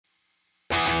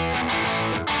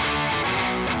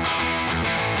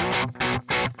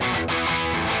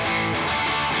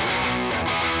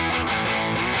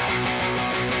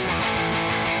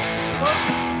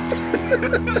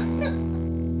Welcome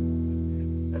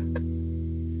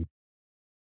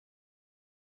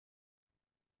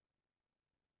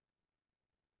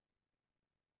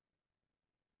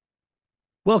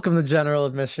to General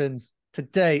Admission.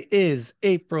 Today is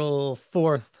April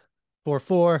 4th,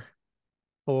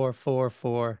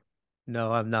 4-4.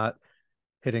 No, I'm not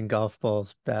hitting golf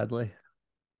balls badly.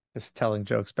 Just telling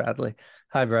jokes badly.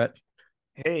 Hi, Brett.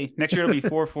 Hey, next year it'll be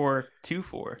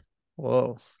 4424.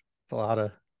 Whoa, it's a lot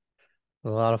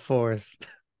of fours.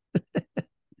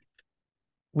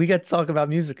 We get to talk about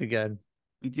music again,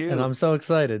 We and I'm do. so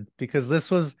excited because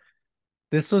this was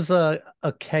a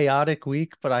chaotic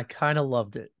week, but I kind of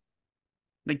loved it.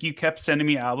 Like you kept sending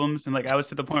me albums, and like I was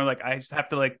to the point where like I just have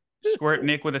to like squirt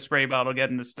Nick with a spray bottle,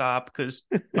 get him to stop because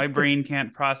my brain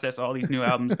can't process all these new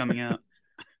albums coming out.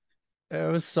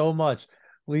 It was so much.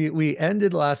 We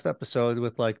ended last episode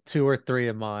with like two or three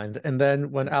in mind, and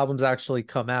then when albums actually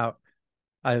come out,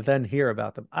 I then hear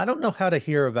about them. I don't know how to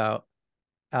hear about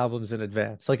albums in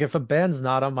advance. Like if a band's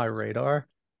not on my radar,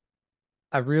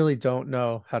 I really don't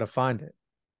know how to find it.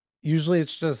 Usually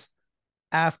it's just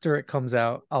after it comes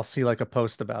out, I'll see like a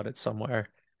post about it somewhere,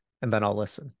 and then I'll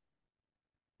listen.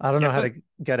 I don't Yeah, know I how feel to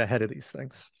get ahead of these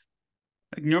things.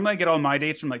 like normally I get all my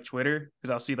dates from like Twitter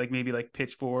because I'll see like maybe like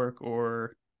Pitchfork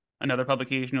or another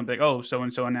publication will be like, oh, so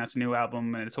and so announced a new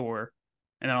album and a tour,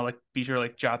 and then I'll like be sure to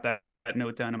like jot that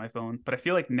note down on my phone. But I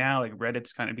feel like now like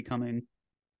Reddit's kind of becoming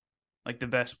like the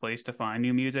best place to find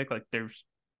new music. Like there's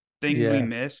things we Yeah.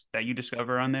 miss that you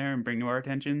discover on there and bring to our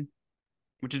attention,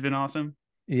 which has been awesome.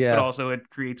 But Yeah. also it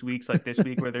creates weeks like this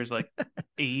week where there's like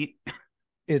eight and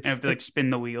I It's have to like it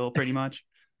spin the wheel pretty much.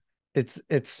 it's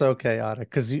so chaotic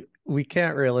because we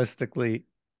can't realistically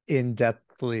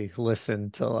in-depthly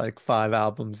listen to like five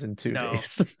albums in two No.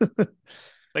 days.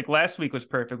 Like last week was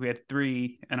perfect. We had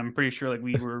three and I'm pretty sure like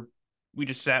we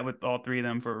just sat with all three of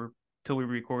them for till we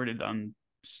recorded on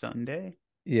Sunday.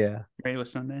 Yeah. Right? It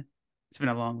was Sunday. It's been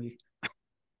a long week.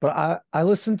 But I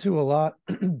listened to a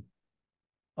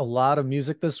lot of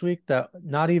music this week that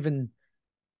not even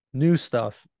new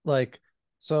stuff. Like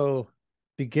so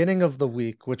beginning of the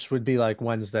week, which would be like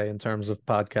Wednesday in terms of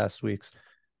podcast weeks,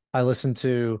 I listened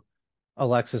to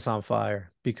Alexis on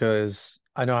Fire because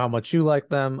I know how much you like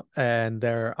them and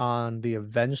they're on the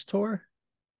Avenge tour.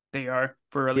 They are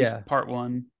for at least Yeah. part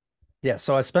one. Yeah.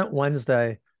 So I spent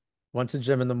Wednesday, went to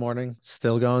gym in the morning,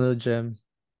 still going to the gym.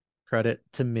 Credit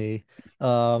to me.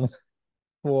 Um,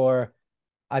 for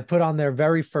I put on their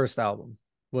very first album,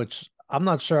 which I'm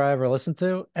not sure I ever listened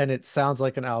to, and it sounds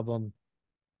like an album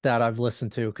that I've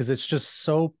listened to because it's just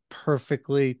so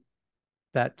perfectly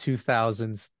that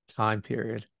 2000s time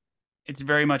period. It's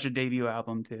very much a debut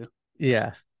album too.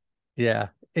 Yeah. Yeah.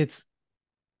 It's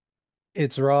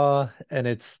raw and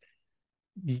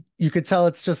you could tell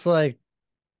it's just like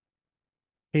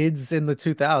kids in the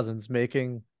 2000s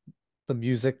making the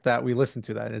music that we listen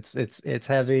to that it's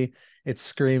heavy,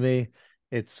 it's screamy,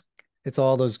 it's it's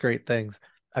all those great things.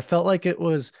 I felt like it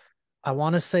was I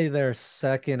want to say their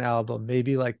second album,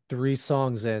 maybe like three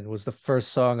songs in was the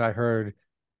first song I heard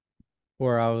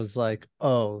where I was like,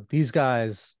 oh, these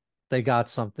guys, they got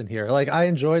something here. Like I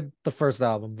enjoyed the first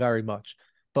album very much,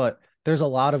 but there's a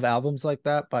lot of albums like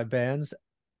that by bands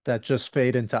that just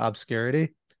fade into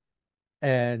obscurity.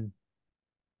 And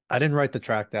I didn't write the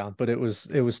track down, but it was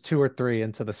two or three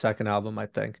into the second album, I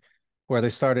think, where they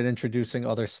started introducing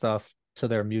other stuff to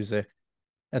their music.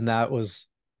 And that was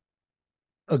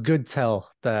a good tell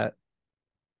that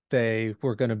they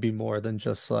were going to be more than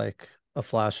just like a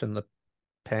flash in the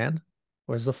pan.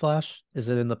 Where's the flash? Is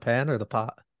it in the pan or the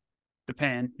pot?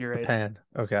 Japan, you're The right. pan.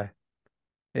 Okay.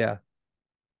 Yeah.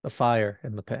 The fire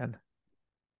in the pan.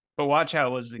 But Watch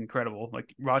Out was incredible.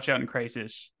 Like Watch Out and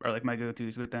Crisis are like my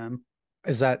go-tos with them.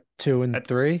 Is that two and That's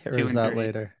three or two is and that three.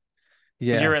 later?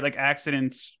 Because you're Yeah. right, like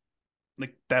accidents,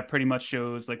 like that pretty much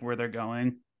shows like where they're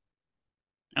going.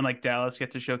 And like Dallas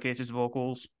gets to showcase his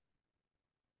vocals,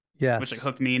 which like Yes.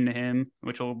 hooked me into him,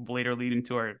 which will later lead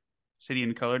into our City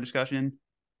and Color discussion.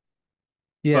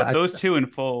 But Yeah. those two in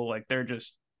full, like they're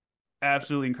just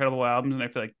absolutely incredible albums, and I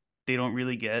feel like they don't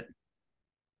really get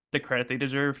the credit they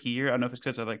deserve here. I don't know if it's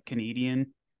because they're like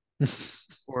Canadian I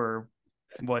or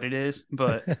what it is,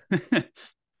 but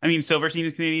I mean Silverstein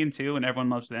is Canadian too, and everyone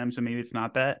loves them, so maybe it's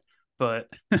not that. But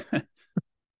I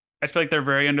just feel like they're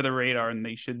very under the radar, and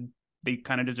they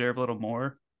kind of deserve a little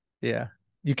more. yeah.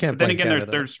 You can't But then blame again,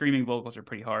 Canada. their screaming vocals are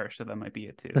pretty harsh, so that might be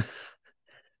it too.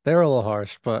 They're a little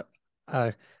harsh, but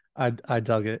I I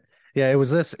dug it. Yeah, it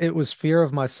was Fear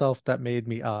of Myself that made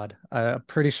me odd. I'm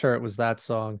pretty sure it was that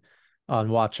song on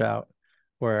Watch Out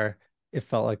where it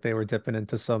felt like they were dipping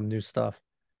into some new stuff.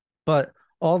 But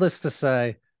all this to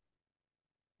say,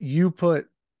 you put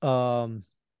um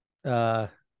uh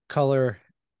color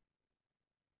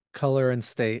color and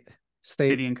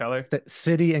City and color.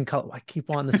 city and color. I keep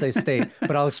wanting to say state,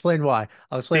 but I'll explain why.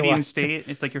 I'll explain City why. and state.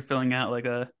 It's like you're filling out like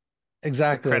a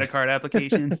Exactly. credit card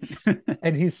application.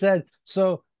 And he said,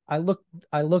 so I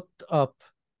looked up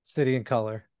city and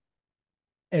color,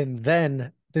 and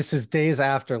then this is days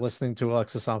after listening to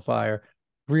Alexis on Fire,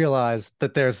 realized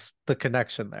that there's the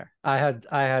connection there. I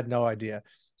had no idea.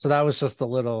 So that was just a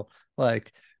little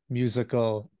like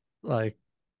musical like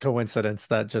coincidence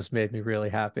that just made me really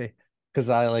happy because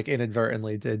I like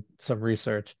inadvertently did some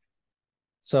research.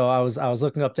 So I was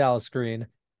looking up Dallas Green,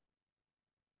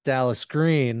 Dallas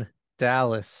Green,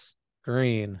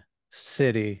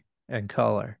 city and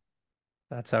color.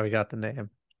 That's how we got the name,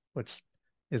 which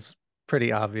is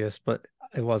pretty obvious, but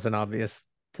it wasn't obvious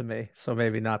to me. So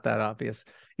maybe not that obvious.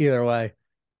 Either way,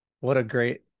 what a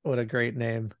great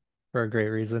name for a great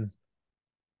reason.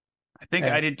 I think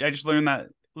I And did. I just learned that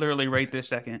literally right this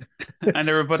second. I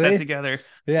never put that see, together.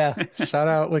 yeah, shout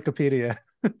out Wikipedia.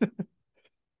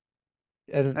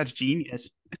 And That's genius.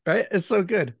 right, it's so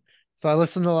good. So I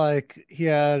listened to like he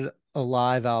had a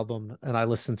live album and I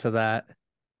listened to that.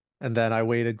 And then I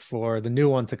waited for the new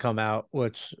one to come out,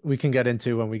 which we can get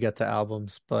into when we get to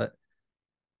albums, but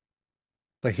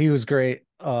he was great.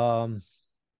 Where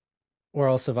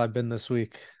else have I been this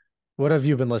week? What have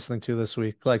you been listening to this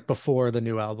week? Like before the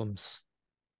new albums?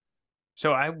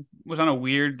 So I was on a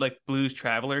weird like blues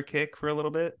traveler kick for a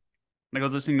little bit. Like I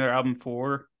was listening to their album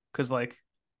four because like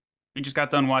we just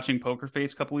got done watching Poker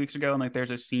Face a couple weeks ago, and like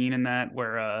there's a scene in that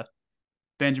where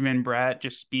Benjamin Bratt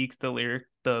just speaks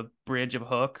the bridge of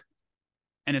Hook,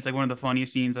 and it's like one of the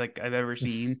funniest scenes like I've ever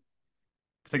seen.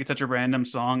 It's like it's such a random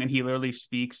song, and he literally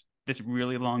speaks this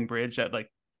really long bridge that like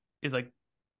is like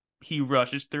he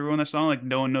rushes through on the song, like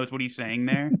no one knows what he's saying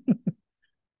there,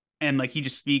 and like he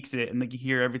just speaks it, and like you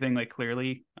hear everything like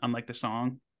clearly on like the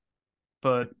song.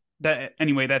 But that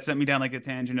anyway, that sent me down like a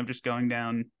tangent of just going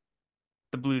down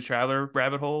the Blues Traveler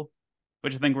rabbit hole,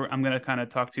 which I think I'm gonna kind of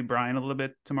talk to Brian a little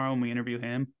bit tomorrow when we interview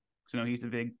him, because I know he's a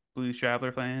big Blues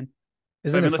Traveler fan. But I've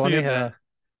Isn't been it listening funny to that. how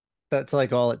that's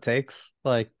like all it takes?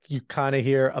 Like you kind of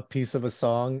hear a piece of a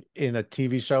song in a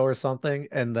TV show or something,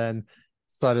 and then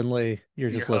suddenly you're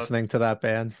You're just hooked. listening to that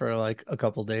band for like a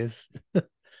couple days.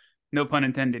 No pun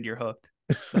intended. You're hooked.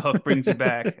 The hook brings you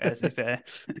back, as they say.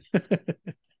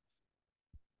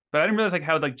 But I didn't realize like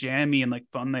how like jammy and like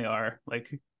fun they are. Like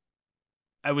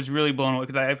I was really blown away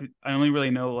because I only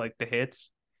really know like the hits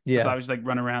because I Yeah. was like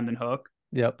run around and hook.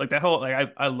 Yep. Like that whole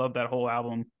like I love that whole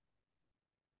album,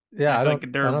 and Yeah, I I feel don't like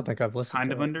I they're don't think I've listened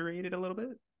kind of to it. underrated a little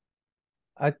bit.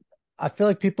 I I feel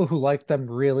like people who like them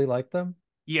really like them.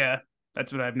 Yeah,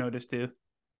 that's what I've noticed too.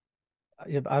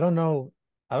 Yeah, but I don't know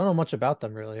much about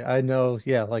them really. I know,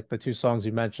 yeah, like the two songs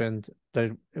you mentioned,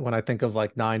 they when I think of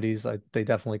like 90s, they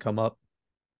definitely come up.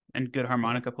 And good But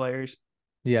harmonica players.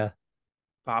 yeah,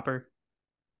 Popper,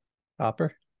 Popper.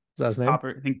 Is that his name?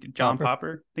 Popper. I think John Popper?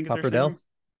 Popper. I think is their Popperdell? singer.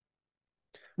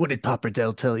 What did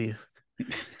Popperdell tell you?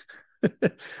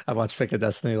 I watched Pick of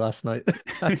Destiny last night.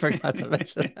 I forgot to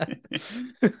mention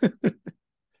that.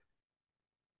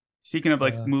 Speaking of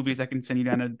like Uh, movies that can send you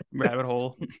down a rabbit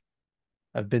hole,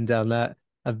 I've been down that.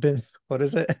 I've been, what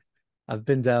is it? I've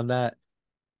been down that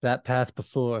path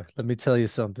before. Let me tell you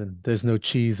something. There's no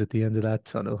cheese at the end of that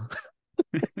tunnel.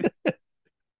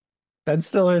 Ben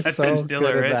Stiller's that's Ben so good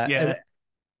Stiller, at right? that. Yeah. And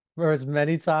for as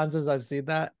many times as I've seen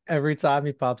that, every time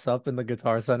he pops up in the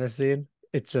Guitar Center scene,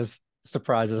 it just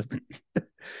surprises me.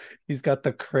 He's got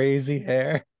the crazy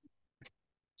hair.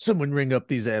 Someone ring up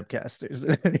these Amcasters.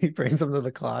 And he brings them to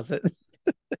the closet.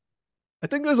 I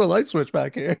think there's a light switch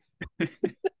back here. Tim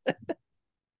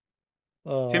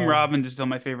Uh, Robbins is still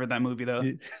my favorite in that movie though.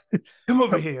 you- Come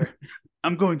over here.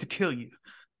 I'm going to kill you.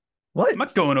 what? I'm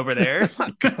not going over I'm there.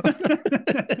 not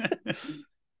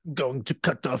going to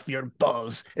cut off your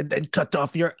balls and then cut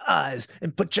off your eyes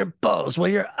and put your balls where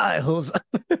your eye holes are.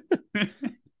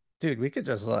 Dude, we could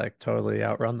just like totally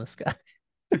outrun this guy.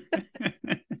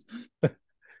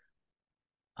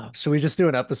 Should we just do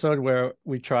an episode where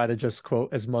we try to just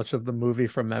quote as much of the movie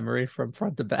from memory from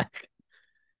front to back?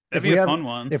 That'd If be we a have fun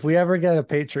one. if we ever get a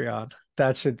Patreon,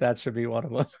 that should be one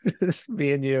of them. Just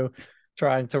me and you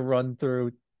trying to run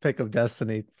through Pick of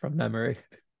Destiny from memory.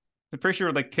 I'm pretty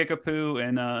sure like Kickapoo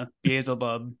and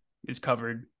Beelzebub is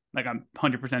covered. Like I'm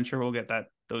 100% sure we'll get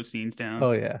those scenes down.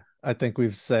 Oh yeah. I think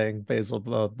we've sang Basil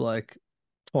Bub like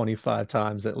 25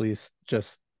 times at least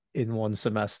just in one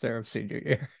semester of senior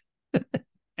year.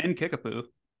 And Kickapoo.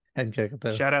 And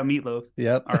Kickapoo. Shout out Meatloaf.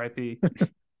 Yep. R.I.P.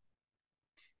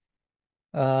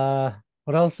 Uh,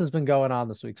 what else has been going on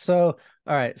this week? So,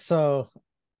 all right. So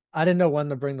I didn't know when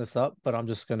to bring this up, but I'm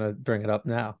just gonna bring it up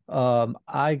now.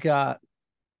 I got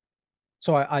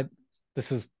so I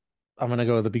this is I'm gonna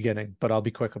go to the beginning, but I'll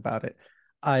be quick about it.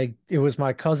 It was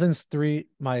my cousin's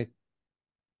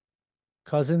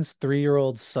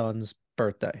 3-year-old son's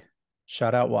birthday.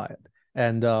 Shout out Wyatt.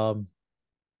 And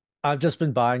I've just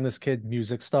been buying this kid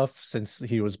music stuff since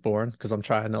he was born because I'm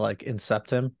trying to like incept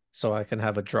him so I can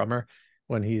have a drummer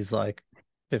when he's like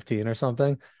 15 or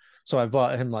something. So I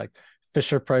bought him like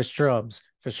Fisher Price drums,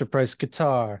 Fisher Price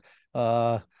guitar,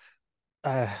 uh,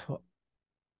 uh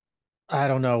I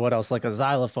don't know what else, like a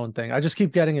xylophone thing. I just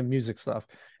keep getting him music stuff.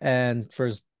 And for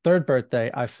his third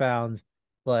birthday, I found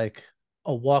like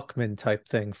a Walkman type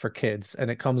thing for kids.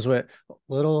 And it comes with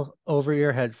little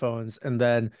over-ear headphones. And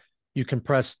then you can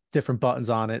press different buttons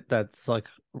on it that's like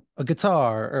a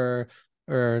guitar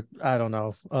or I don't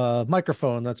know, a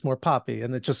microphone that's more poppy.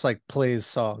 And it just like plays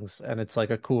songs and it's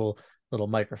like a cool little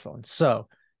microphone. So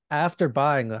after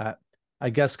buying that,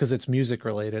 I guess because it's music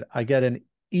related, I get an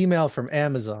email from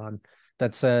Amazon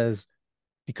that says,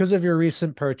 because of your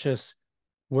recent purchase,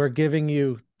 we're giving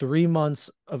you 3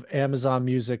 months of Amazon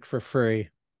Music for free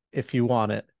if you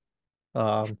want it.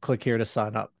 Click here to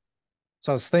sign up.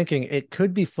 So I was thinking it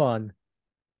could be fun,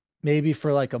 maybe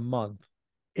for like a month,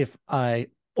 if I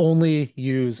only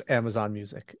use Amazon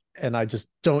Music and I just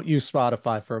don't use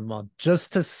Spotify for a month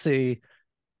just to see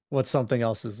what something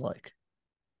else is like.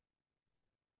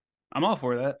 I'm all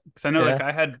for that because I know like Yeah.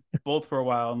 I had both for a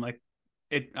while, and like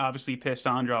it obviously pissed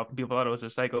Sandra off, and people thought I was a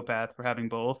psychopath for having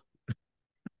both.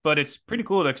 But it's pretty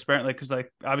cool to experiment, like because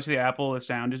like obviously Apple the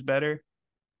sound is better,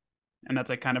 and that's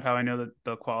like kind of how I know that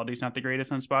the quality is not the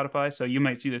greatest on Spotify. So you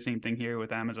might see the same thing here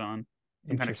with Amazon.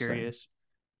 I'm kind of Interesting. curious,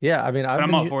 Yeah, I mean, but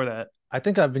I'm all for that. I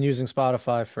think I've been using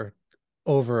Spotify for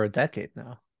over a decade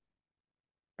now,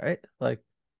 right? Like,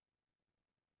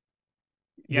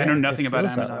 Yeah, I know yeah, it nothing about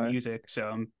feels that Amazon way. Music, so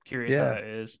I'm curious how Yeah. that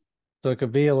is. So it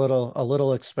could be a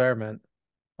little experiment.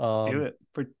 Do Um, it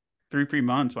for three free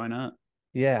months. Why not?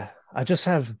 yeah, I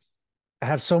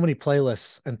have so many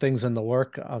playlists and things in the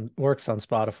works on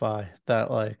Spotify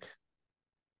that like,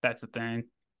 That's the thing.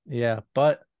 yeah,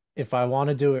 but if I want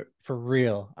to do it for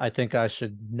real, I think I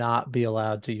should not be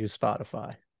allowed to use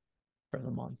Spotify for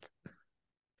the month.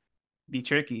 Be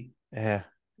tricky. Yeah,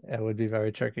 it would be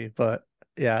very tricky, but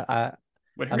yeah,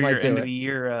 Would I hurt might your do end of it. the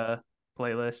year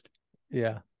playlist.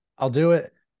 Yeah. I'll do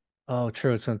it. Oh,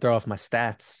 true. It's gonna throw off my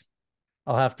stats.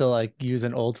 I'll have to like use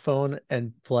an old phone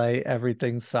and play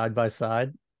everything side by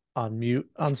side on mute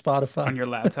on Spotify. On your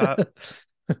laptop.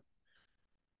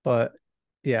 But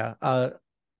yeah,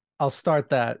 I'll start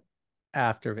that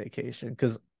after vacation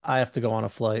because I have to go on a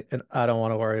flight and I don't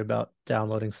want to worry about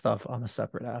downloading stuff on a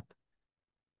separate app.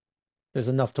 There's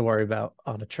enough to worry about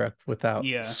on a trip without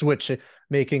Yeah. switching,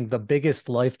 making the biggest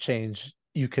life change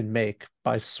you can make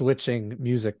by switching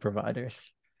music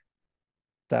providers.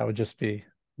 That would just be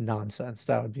nonsense.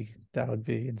 That would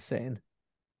be insane.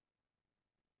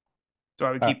 So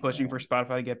I would keep pushing Yeah. for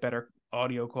Spotify to get better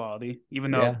audio quality.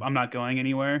 Even though Yeah. I'm not going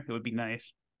anywhere, it would be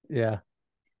nice. Yeah.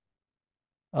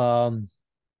 Um,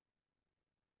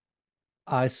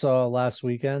 I saw last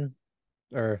weekend,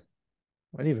 or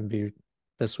might even be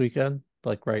this weekend,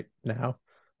 like right now.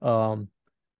 Um,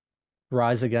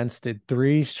 Rise Against did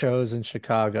 3 shows in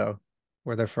Chicago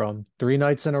where they're from, 3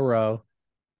 nights in a row,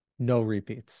 no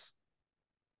repeats.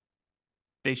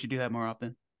 They should do that more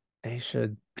often. They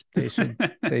should, they should,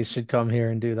 they should come here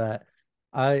and do that.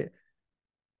 I,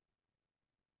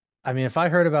 I mean, if I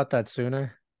heard about that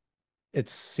sooner, it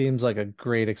seems like a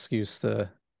great excuse to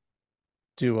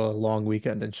do a long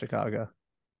weekend in Chicago.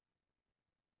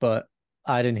 But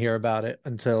I didn't hear about it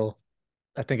until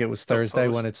I think it was So Thursday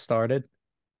when post. it started.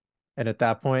 And at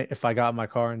that point, if I got in my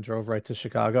car and drove right to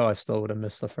Chicago, I still would have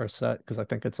missed the first set because I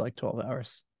think it's like 12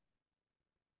 hours.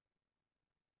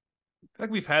 I feel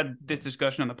like we've had this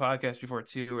discussion on the podcast before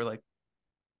too, where like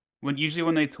when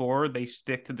they tour, they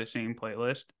stick to the same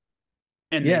playlist,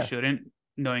 and they Yeah, shouldn't,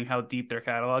 knowing how deep their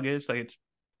catalog is. Like it's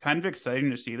kind of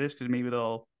exciting to see this because maybe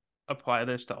they'll apply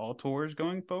this to all tours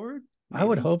going forward. I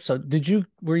would Maybe hope so.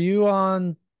 Were you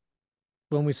on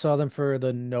when we saw them for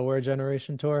the Nowhere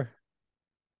Generation tour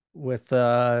with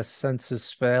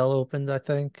Census Fail opened, I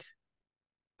think?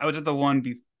 I was at the one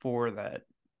before that.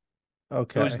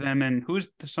 It was Okay. them and who's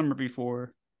the summer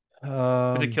before?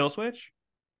 Was it Um, Kill Switch?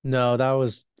 no,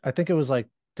 I think it was like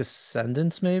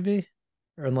Descendants maybe,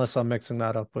 or unless I'm mixing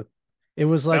that up with, it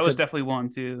was That like was definitely one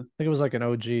too. think it was like an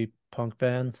OG punk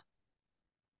band.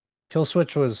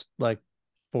 Killswitch was like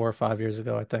 4 or 5 years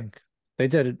ago, I think. They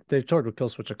toured with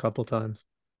Killswitch a couple times.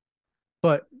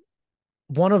 But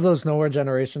one of those Nowhere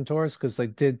Generation tours, because they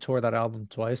did tour that album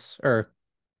twice, or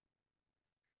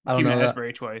I don't Came to know that.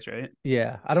 Asbury twice, right?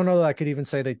 Yeah, I don't know that I could even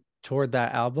say they toured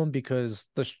that album because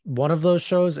one of those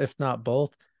shows, if not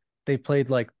both, they played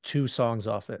like two songs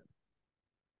off it.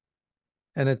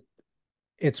 And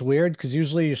it's weird because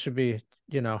usually you should be,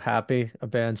 happy a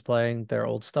band's playing their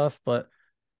old stuff, but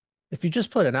if you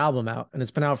just put an album out and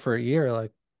it's been out for a year,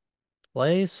 like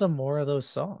play some more of those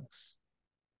songs.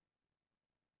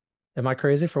 Am I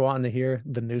crazy for wanting to hear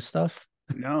the new stuff?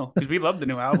 No, because we loved the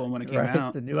new album when it came Right?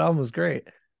 out. The new album was great.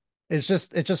 It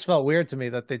just felt weird to me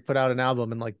that they put out an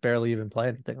album and like barely even play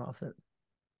anything off it.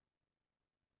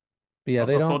 But yeah,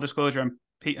 they Also, full don't. disclosure,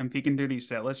 I'm peeking through these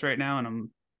set lists right now, and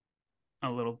I'm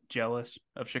a little jealous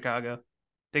of Chicago.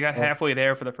 They got Oh, halfway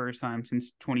there for the first time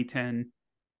since 2010.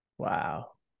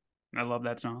 wow. I love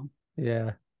that song.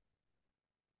 Yeah.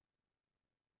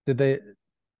 Did they,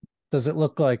 does it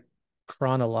look like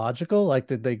chronological? Like,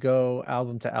 did they go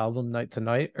album to album, night to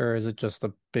night, or is it just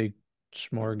a big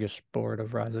smorgasbord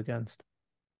of Rise Against?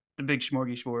 The big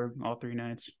smorgasbord all 3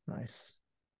 nights. Nice.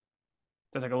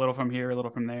 There's like a little from here, a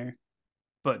little from there,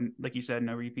 but like you said,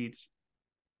 no repeats.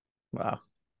 Wow.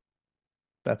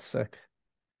 That's sick.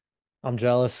 I'm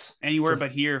jealous. Anywhere Just,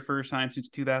 but here, first time since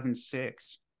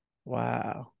 2006.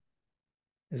 wow.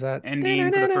 Is that?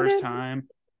 Endgame for the first time.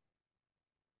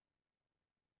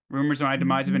 Rumors of My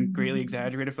Demise have been greatly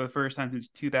exaggerated for the first time since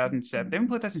 2007. They haven't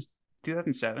played that since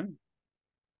 2007.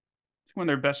 It's one of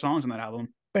their best songs on that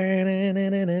album.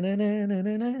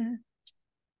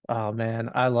 Oh man,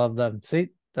 I love them. See,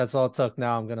 that's all it took.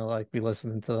 Now I'm gonna like be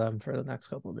listening to them for the next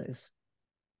couple of days.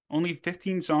 Only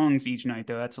 15 songs each night,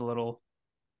 though. That's a little.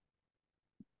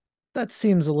 That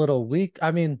seems a little weak.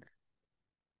 I mean,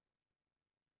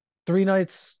 3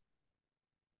 nights,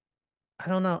 I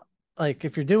don't know. Like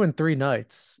if you're doing 3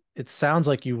 nights, it sounds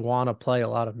like you want to play a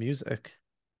lot of music.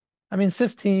 I mean,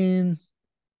 15,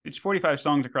 It's 45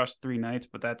 songs across 3 nights,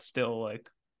 but that's still like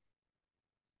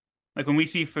when we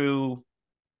see Foo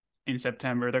in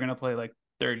September, they're gonna play like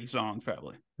 30 songs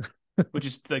probably, which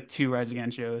is like two Rise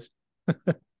Against shows.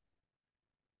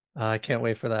 I can't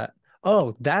wait for that.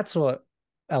 Oh, that's what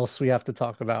else we have to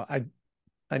talk about.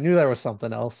 I knew there was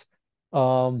something else.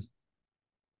 Um,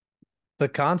 the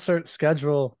concert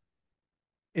schedule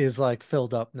is like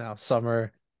filled up now.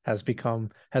 Summer has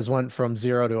went from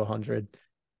 0 to 100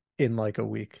 in like a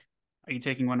week. Are you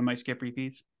taking one of my skip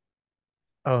repeats?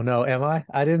 Oh no, am I?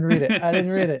 I didn't read it. I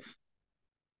didn't read it.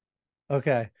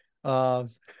 Okay. Um,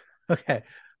 okay.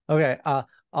 Okay.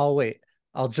 I'll wait.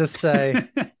 I'll just say,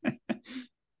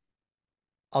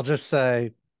 I'll just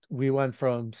say we went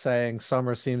from saying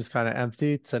summer seems kind of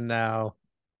empty to now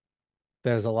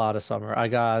there's a lot of summer. I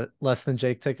got Less Than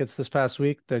Jake tickets this past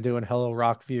week. They're doing Hello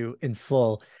Rockview in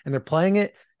full, and they're playing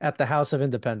it at the House of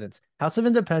Independence. House of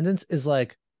Independence is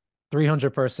like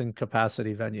 300-person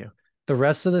capacity venue. The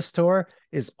rest of this tour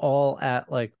is all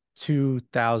at like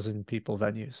 2,000 people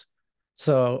venues.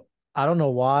 So I don't know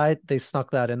why they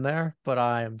snuck that in there, but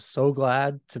I am so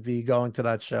glad to be going to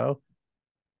that show.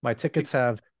 My tickets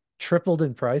have tripled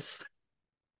in price,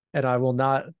 and I will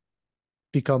not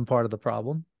become part of the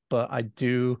problem. But I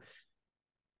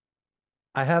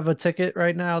have a ticket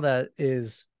right now that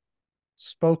is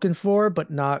spoken for, but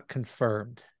not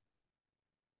confirmed.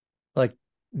 Like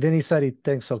Vinny said he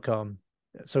thinks he'll come.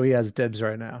 So he has dibs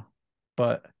right now.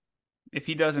 But If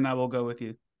he doesn't, I will go with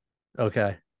you.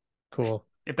 okay, cool.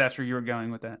 If that's where you were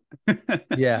going with that.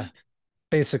 Yeah,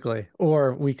 basically.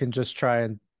 Or we can just try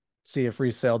and see if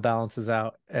resale balances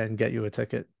out and get you a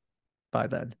ticket by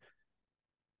then.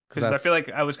 Because Because I feel that's,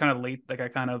 like I was kind of late. Like I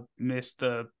kind of missed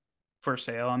the first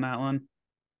sale on that one.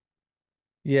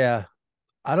 yeah.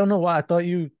 I don't know why. I thought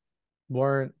you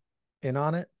weren't in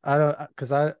on it. I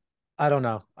don't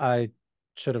know. I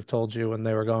should have told you when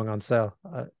they were going on sale.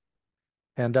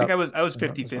 Hand I think up. I was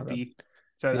Hand up 50 was my bad. 50.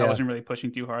 So I Yeah. wasn't really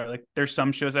pushing too hard. Like there's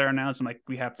some shows that are announced. I'm like,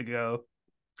 we have to go.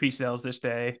 Pre-sales this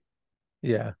day.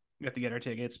 Yeah. We have to get our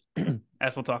tickets,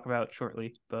 as we'll talk about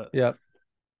shortly. But Yep.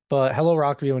 But Hello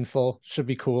Rockview in full should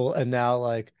be cool. And now,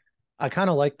 like, I kind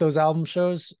of like those album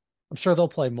shows. I'm sure they'll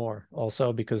play more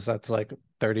also because that's like a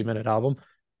 30-minute album.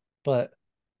 But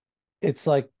it's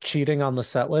like cheating on the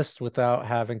set list without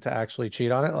having to actually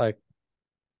cheat on it. Like,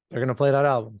 they're going to play that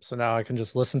album. So now I can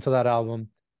just listen to that album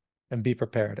and be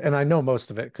prepared. And I know most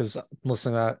of it because I'm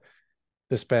listening to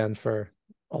this band for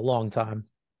a long time.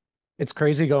 It's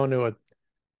crazy going to a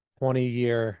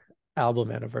 20-year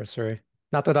album anniversary.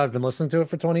 Not that I've been listening to it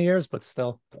for 20 years, but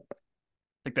still.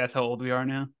 like that's how old we are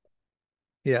now.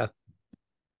 Yeah,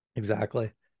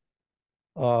 exactly.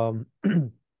 Um,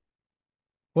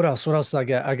 what else? What else did I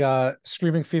get? I got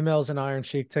Screaming Females and Iron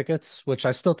Cheek tickets, which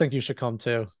I still think you should come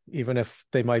to, even if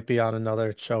they might be on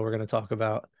another show we're going to talk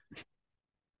about.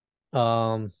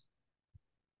 Um,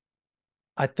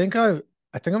 I think I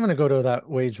think I'm gonna go to that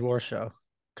Wage War show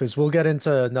because we'll get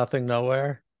into Nothing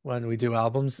Nowhere when we do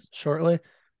albums shortly.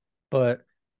 But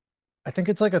I think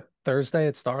it's like a Thursday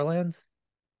at Starland.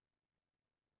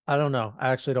 I don't know. I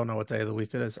actually don't know what day of the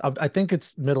week it is. I think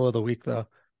it's middle of the week though,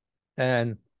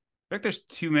 and I think there's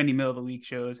too many middle of the week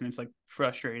shows, and it's like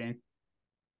frustrating.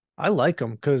 I like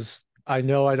them because I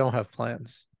know I don't have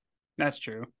plans. That's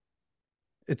true.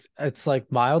 It's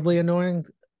like mildly annoying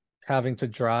having to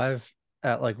drive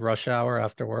at like rush hour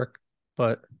after work,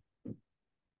 but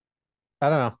I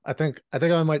don't know. I think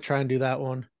I might try and do that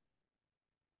one.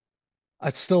 I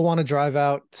still want to drive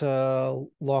out to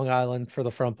Long Island for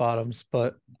the front bottoms,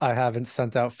 but I haven't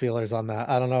sent out feelers on that.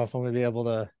 I don't know if I'm gonna be able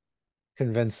to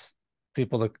convince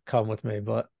people to come with me,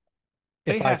 but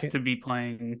They if I have can, to be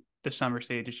playing the summer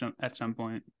stage at some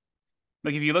point.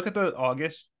 Like if you look at the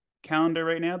August calendar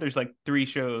right now, there's like three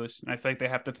shows, and I feel like they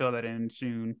have to fill that in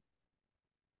soon.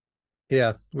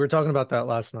 yeah, we were talking about that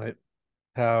last night.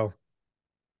 How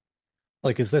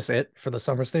like is this it for the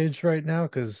summer stage right now?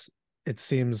 Because it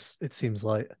seems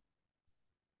light.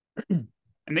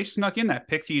 And they snuck in that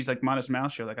Pixies like Modest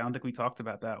Mouse show. Like I don't think we talked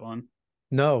about that one.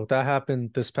 No, that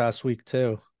happened this past week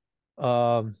too.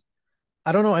 Um,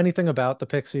 I don't know anything about the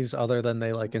Pixies other than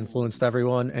they like influenced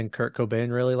everyone and Kurt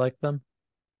Cobain really liked them.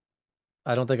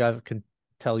 I don't think I can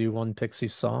tell you one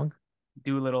Pixies song.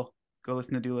 Doolittle. Go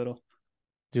listen to Doolittle.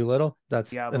 Doolittle? The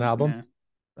That's an album. album? Yeah.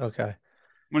 Okay.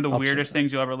 One of the I'll check weirdest that.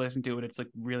 things you'll ever listen to, and it's like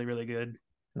really, really good.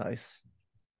 Nice.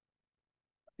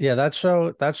 Yeah, that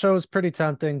show is pretty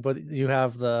tempting, but you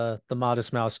have the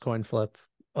Modest Mouse coin flip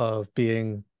of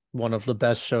being one of the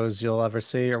best shows you'll ever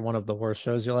see or one of the worst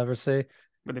shows you'll ever see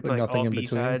Where they with play like nothing all in B between.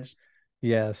 sides.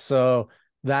 Yeah, so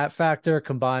that factor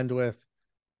combined with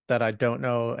that I don't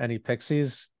know any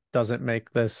Pixies doesn't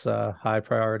make this a high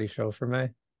priority show for me.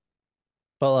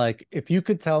 But like if you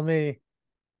could tell me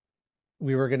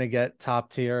we were gonna get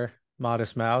top tier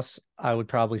Modest Mouse, I would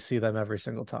probably see them every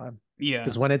single time. Yeah.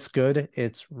 Because when it's good,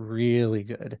 it's really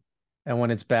good. And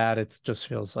when it's bad, it just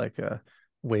feels like a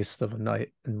waste of a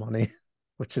night and money,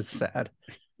 which is sad.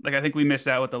 Like I think we missed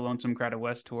out with the Lonesome Crowded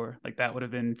West tour. Like that would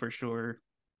have been for sure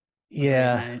a great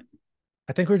Yeah, night.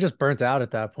 I think we're just burnt out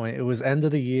at that point. It was end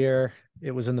of the year.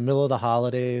 It was in the middle of the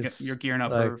Yep, you're holidays. gearing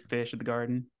up Like, for Fish at the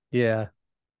Garden. yeah,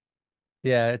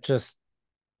 yeah, it just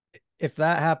if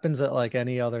that happens at like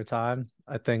any other time,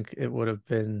 I think it would have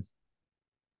been,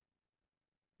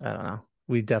 I don't know.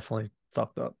 We definitely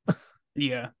fucked up.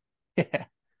 Yeah. Yeah.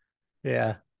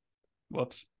 Yeah.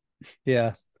 Whoops.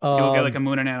 Yeah. Maybe we'll get like a Um,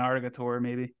 Moon and Antarctica tour,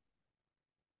 maybe.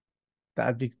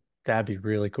 that'd be that'd be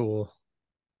really cool.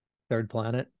 Third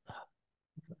Planet.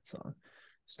 That song.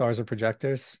 Stars Are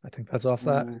Projectors. I think that's off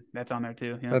that. Ooh, that's on there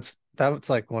too. Yeah. That's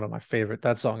like one of my favorite.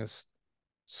 That song is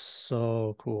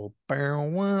so cool.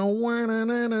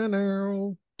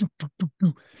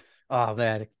 Oh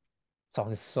man,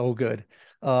 song is so good.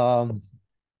 Um,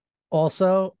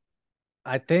 also,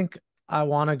 I think I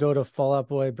want to go to Fall Out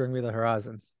Boy, Bring Me the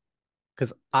Horizon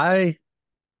because I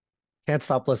can't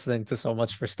stop listening to so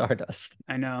much for Stardust.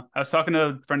 I know. I was talking to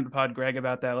a friend of the pod, Greg,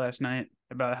 about that last night,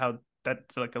 about how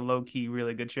that's like a low key,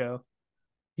 really good show.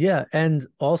 Yeah, and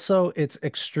also it's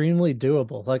extremely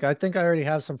doable. Like I think I already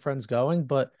have some friends going,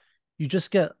 but you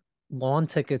just get lawn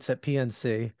tickets at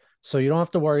PNC, so you don't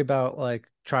have to worry about like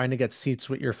trying to get seats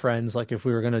with your friends like if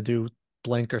we were gonna do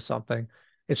Blink or something.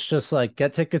 It's just like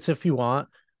get tickets if you want.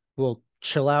 We'll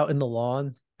chill out in the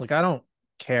lawn. Like I don't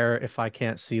care if I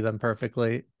can't see them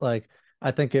perfectly. Like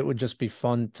I think it would just be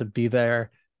fun to be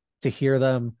there to hear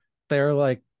them. They're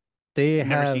like they I've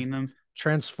never have seen them.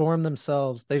 transform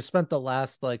themselves. They've spent the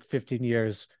last like 15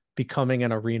 years becoming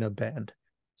an arena band.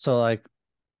 So like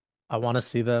I want to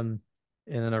see them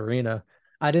in an arena.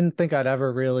 I didn't think I'd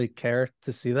ever really care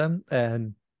to see them,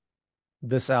 and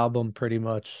this album pretty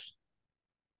much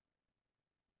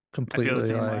I feel the completely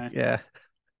same like way. yeah.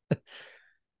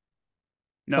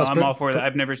 No, Plus I'm all for that.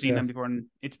 I've never seen yeah. them before, and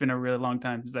it's been a really long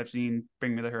time since I've seen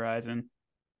Bring Me the Horizon,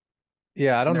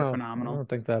 Yeah, I and don't they're know. I phenomenal. don't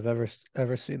think that I've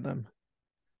ever seen them.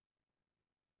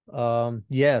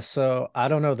 Yeah, so I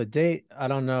don't know the date. I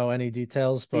don't know any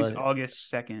details, I think it's but August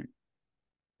 2nd.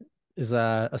 is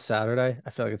that a Saturday? I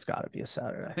feel like it's got to be a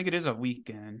I Saturday. think it is a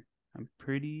weekend. I'm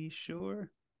pretty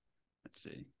sure. Let's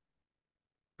see.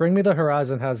 Bring Me the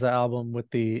Horizon has the album with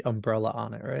the umbrella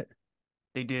on it, right?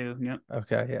 They do. Yep.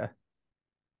 Okay, yeah.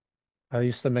 I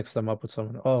used to mix them up with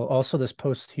someone. Oh, also this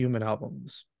Post-Human album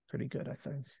is pretty good, I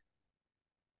think.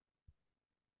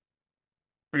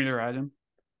 Bring Me the Horizon.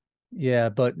 Yeah,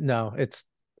 but no,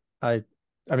 I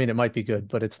I mean it might be good,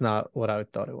 but it's not what I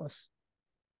thought it was.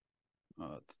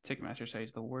 Ticketmaster site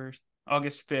is the worst.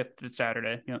 August 5th, it's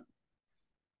Saturday. Yep.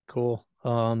 Cool.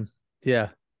 Yeah,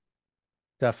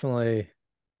 definitely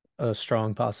a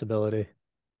strong possibility.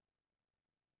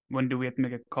 When do we have to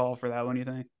make a call for that one, you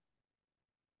think?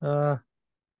 Uh,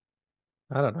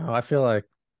 I don't know. I feel like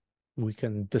we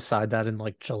can decide that in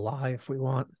like July if we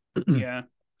want. Yeah.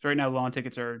 So right now, lawn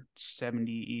tickets are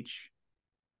 70 each.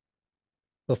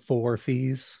 Before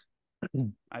fees.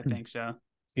 I think so.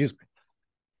 Excuse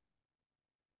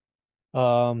me.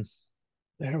 Um,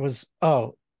 there was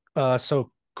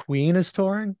so Queen is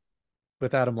touring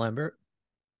with Adam Lambert,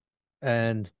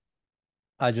 and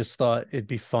I just thought it'd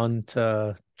be fun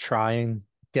to try and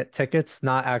get tickets,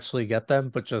 not actually get them,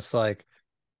 but just like,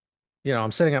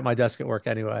 I'm sitting at my desk at work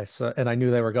anyway, so and I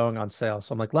knew they were going on sale.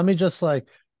 So I'm like, let me just like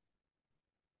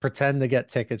pretend to get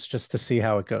tickets just to see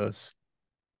how it goes.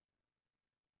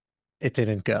 It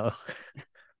didn't go.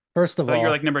 First I of thought you were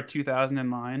all, like number 2,000 in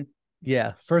line.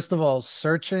 yeah, first of all,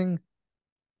 searching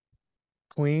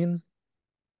Queen,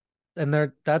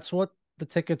 and that's what the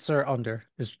tickets are under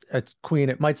is it's Queen.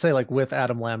 It might say like with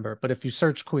Adam Lambert, but if you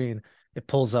search Queen, it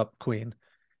pulls up Queen.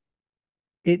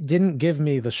 It didn't give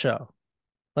me the show.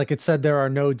 Like it said there are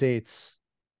no dates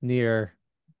near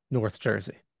North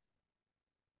Jersey.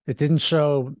 It didn't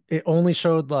show, it only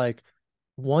showed like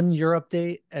one Europe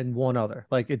date and one other.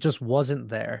 Like it just wasn't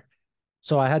there.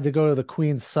 So I had to go to the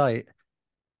Queen's site,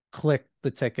 click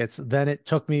the tickets. Then it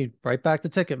took me right back to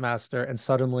Ticketmaster and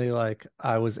suddenly like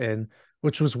I was in,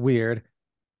 which was weird.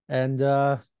 And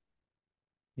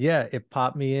yeah, it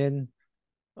popped me in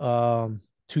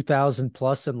 2000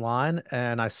 plus in line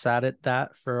and I sat at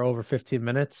that for over 15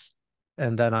 minutes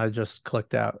and then I just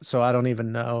clicked out. So I don't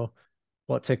even know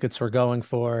what tickets we're going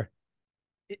for.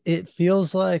 It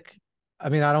feels like, I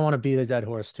mean, I don't want to beat a dead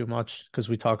horse too much because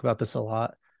we talk about this a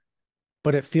lot,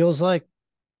 but it feels like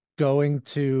going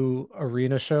to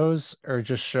arena shows or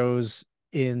just shows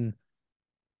in,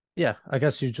 yeah, I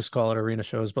guess you just call it arena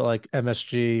shows, but like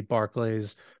MSG,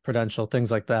 Barclays, Prudential,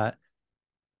 things like that.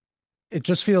 It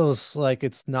just feels like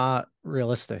it's not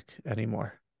realistic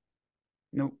anymore.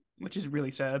 Nope, which is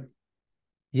really sad.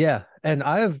 Yeah, and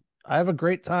I have a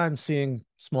great time seeing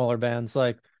smaller bands.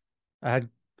 Like I had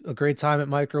a great time at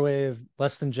Microwave.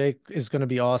 Less Than Jake is going to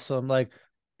be awesome. Like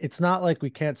it's not like we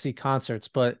can't see concerts,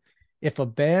 but if a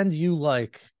band you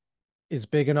like is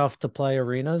big enough to play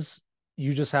arenas,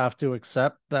 you just have to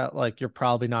accept that like you're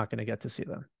probably not going to get to see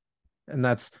them. And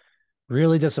that's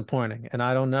really disappointing. And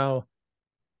I don't know.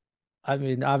 I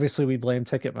mean, obviously we blame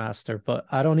Ticketmaster, but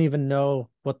I don't even know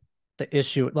what the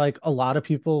issue. Like a lot of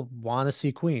people want to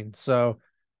see Queen, so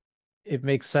it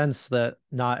makes sense that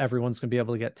not everyone's gonna be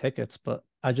able to get tickets. But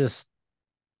I just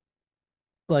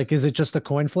like, is it just a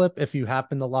coin flip? If you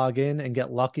happen to log in and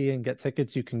get lucky and get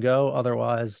tickets, you can go.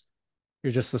 Otherwise,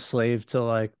 you're just a slave to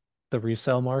like the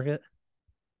resale market.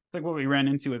 It's like what we ran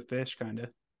into with Fish, kind of,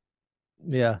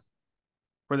 Yeah,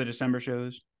 for the December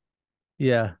shows.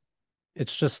 yeah.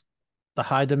 It's just the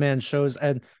high demand shows,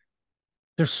 and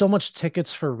there's so much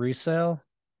tickets for resale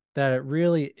that it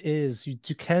really is you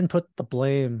can put the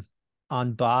blame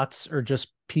on bots or just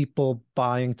people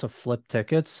buying to flip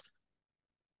tickets.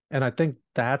 And I think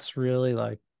that's really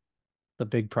like the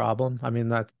big problem. I mean,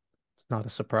 that's not a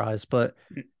surprise, but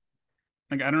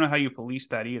Like, I don't know how you police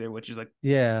that either, which is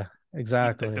yeah,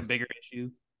 like the exactly. bigger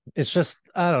issue. It's just,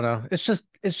 I don't know. It's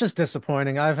just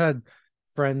disappointing. I've had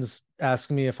friends ask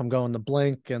me if I'm going to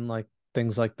Blink and like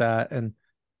things like that. And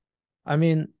I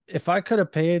mean, if I could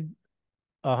have paid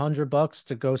 $100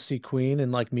 to go see Queen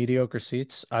in like mediocre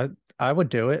seats, I would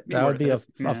do it. Be That would worth be it.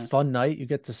 a Yeah. fun night. You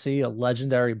get to see a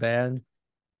legendary band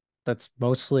that's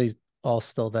mostly all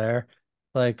still there.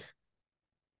 Like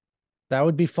that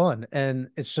would be fun. And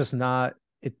it's just not,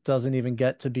 it doesn't even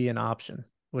get to be an option,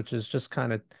 which is just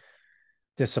kind of Is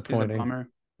a disappointing. bummer.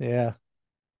 Yeah.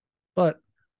 But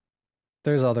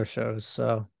there's other shows,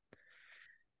 so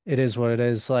it is what it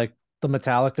is. Like the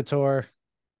Metallica tour,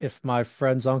 if my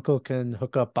friend's uncle can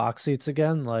hook up box seats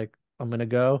again, like I'm gonna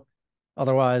go.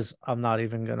 Otherwise, I'm not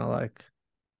even gonna like.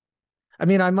 I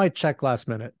mean, I might check last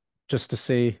minute just to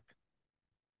see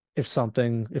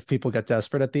if people get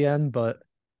desperate at the end, but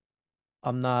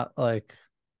I'm not like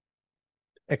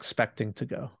expecting to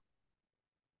go.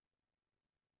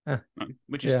 Eh,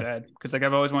 Which is yeah, sad because like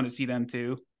I've always wanted to see them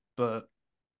too, but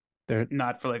they're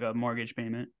not for like a mortgage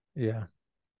payment. yeah,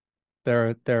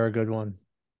 they're a good one.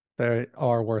 They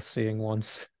are worth seeing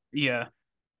once, Yeah,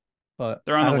 but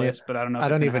they're on the list, but I don't know I if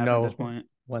it's don't gonna even happen at this know point.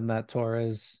 when that tour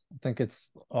is. I think it's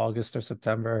August or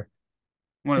September.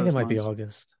 I One of think it those might be months.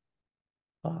 August.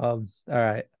 All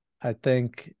right. I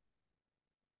think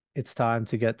it's time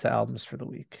to get to albums for the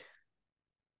week.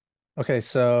 Okay,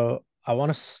 so I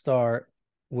want to start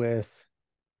with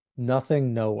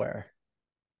Nothing Nowhere,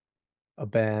 a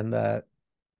band that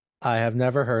I have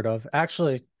never heard of.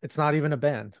 Actually, it's not even a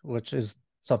band, which is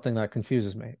something that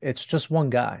confuses me. It's just one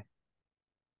guy.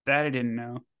 That I didn't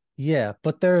know. Yeah,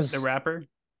 but The there's, rapper?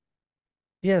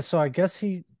 yeah, so I guess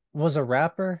he was a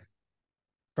rapper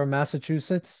from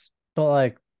Massachusetts, but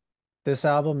like this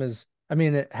album is, I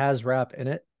mean, it has rap in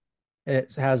it.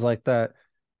 It has like that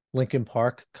Linkin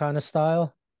Park kind of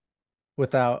style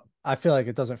without, I feel like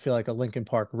it doesn't feel like a Linkin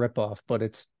Park ripoff, but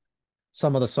it's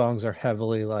some of the songs are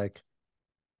heavily like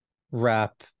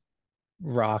rap,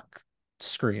 rock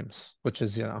screams, which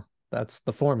is, that's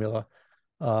the formula.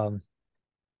 Um,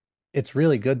 it's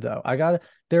really good though.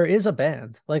 There is a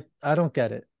band. Like, I don't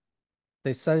get it.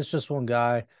 They said it's just one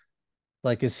guy.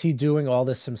 Like, is he doing all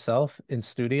this himself in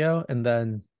studio and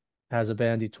then has a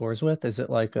band he tours with? Is it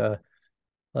like a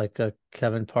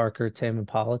Kevin Parker, Tame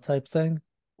Impala type thing?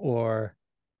 Or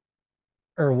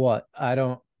or what? I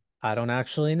don't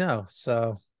actually know.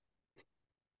 So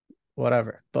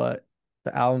whatever. But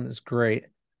the album is great.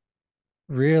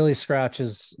 Really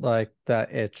scratches like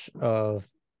that itch of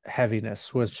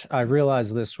heaviness, which I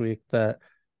realized this week that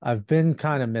I've been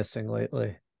kind of missing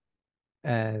lately.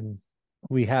 And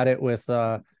we had it with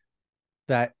that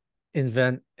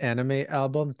Invent Anime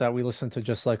album that we listened to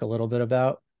just like a little bit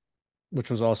about, which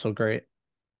was also great.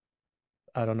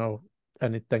 I don't know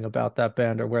anything about that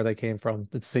band or where they came from.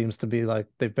 It seems to be like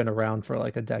they've been around for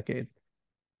like a decade,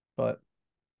 but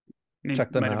They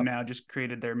check them might have out. now just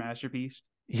created their masterpiece.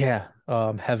 Yeah,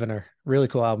 Heavener, really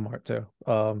cool album art too.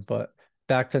 But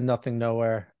back to Nothing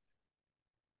Nowhere.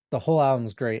 The whole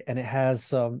album's great and it has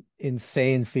some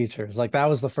insane features. Like that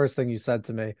was the first thing you said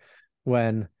to me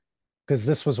when because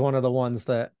this was one of the ones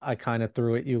that I kind of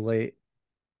threw at you late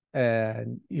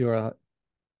and you were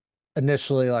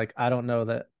initially like, I don't know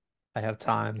that I have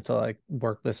time to like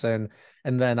work this in.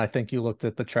 And then I think you looked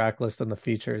at the track list and the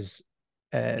features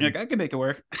You're and like, I can make it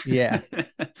work. yeah,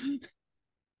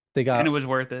 they And it got was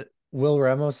worth it. Will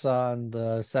Ramos on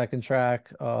the second track,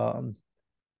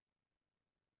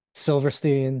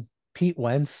 Silverstein, Pete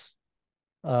Wentz.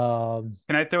 Can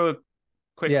I throw a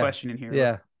quick Yeah, question in here?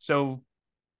 yeah, So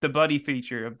the Buddy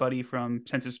feature of Buddy from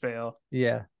Census Fail,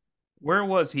 yeah. where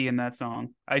was he in that song?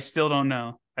 I still don't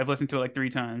know. I've listened to it like 3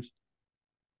 times.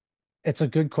 It's a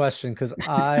good question because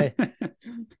I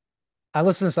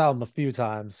listened to this album a few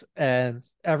times, and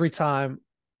every time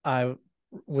I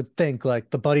would think like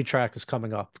the Buddy track is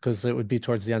coming up because it would be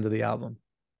towards the end of the album.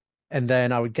 And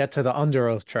then I would get to the Under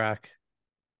Oath track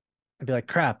and be like,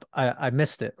 crap, I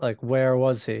missed it. Like, where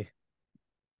was he?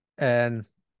 And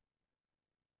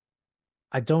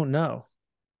I don't know.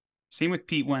 Same with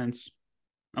Pete Wentz,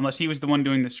 unless he was the one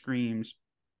doing the screams,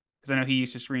 because I know he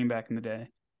used to scream back in the day.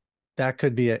 That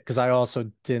could be it because I also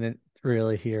didn't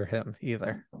really hear him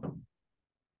either.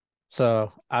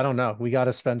 So I don't know. We got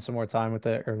to spend some more time with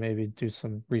it or maybe do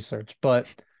some research. But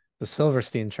the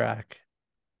Silverstein track,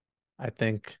 I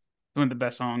think, One of the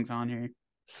best songs on here.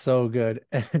 so good.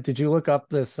 Did you look up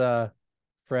this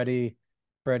Freddie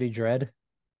Freddie Dread?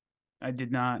 I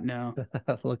did not know.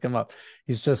 Look him up.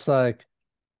 He's just like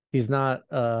he's not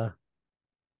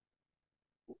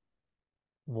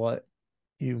what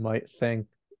you might think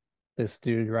this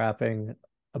dude rapping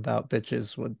about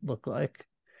bitches would look like.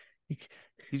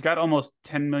 He's got almost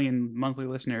 10 million monthly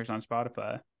listeners on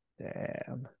Spotify.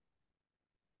 Damn.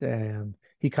 Damn.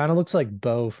 He kind of looks like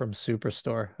Bo from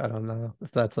Superstore. I don't know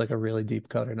if that's like a really deep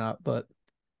cut or not, but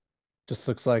just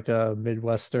looks like a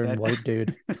Midwestern That white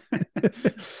dude.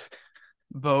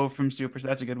 Bo from Super.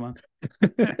 That's a good one.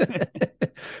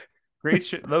 Great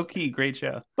show. Low key, great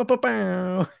show.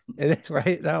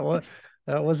 Right?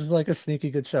 That was like a sneaky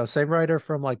good show. Same writer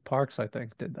from like Parks, I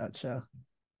think, did that show.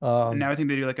 And Um, now I think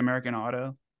they do like American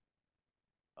Auto.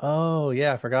 oh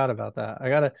yeah, I forgot about that. I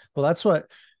gotta, well, that's what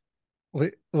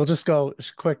we'll just go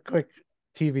quick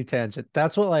TV tangent.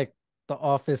 That's what like the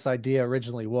Office idea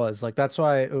originally was. Like that's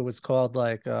why it was called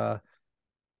like it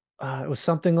was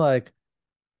something like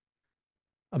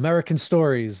American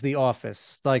Stories, The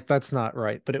Office. Like that's not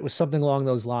right, but it was something along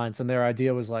those lines. And their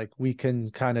idea was like we can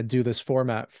kind of do this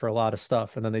format for a lot of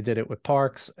stuff. And then they did it with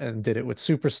Parks and did it with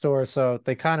Superstore. So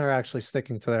they kind of are actually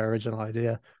sticking to their original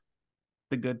idea.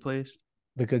 The Good Place.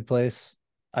 The Good Place.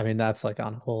 I mean, that's like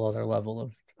on a whole other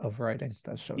level of writing.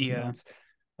 That show's Yeah. nuts.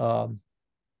 Um,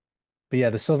 but yeah,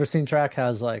 the Silverstein track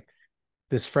has like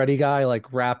this Freddy guy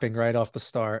like rapping right off the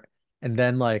start, and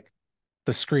then like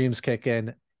the screams kick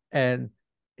in, and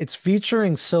it's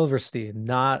featuring Silverstein,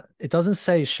 not it doesn't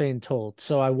say Shane Told.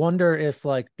 So I wonder if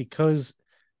like because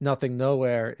Nothing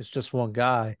Nowhere is just one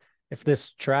guy, if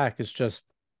this track is just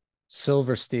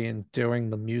Silverstein doing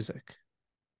the music.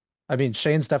 I mean,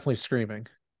 Shane's definitely screaming.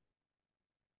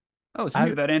 Oh, so I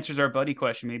maybe that answers our buddy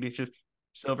question. Maybe it's just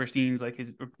Silverstein's like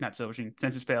his, not Silverstein,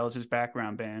 Census Fail is his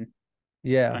background band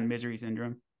Yeah, on Misery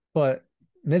Syndrome. but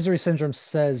Misery Syndrome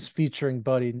says featuring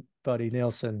Buddy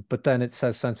Nielsen, but then it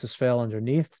says Census Fail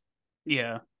underneath.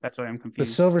 Yeah, that's why I'm The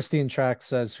confused. Silverstein track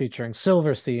says featuring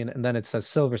Silverstein, and then it says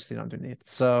Silverstein underneath.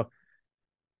 So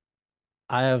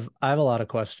I have a lot of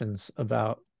questions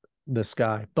about this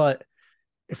guy. But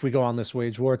if we go on this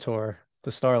Wage War tour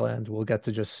to Starland, we'll get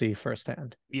to just see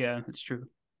firsthand. Yeah, that's true.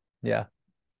 Yeah.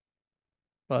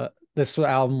 But this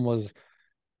album was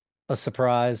a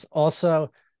surprise.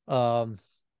 Also, um,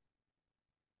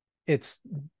 it's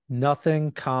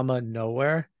nothing, comma,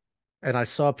 nowhere. And I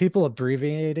saw people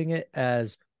abbreviating it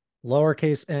as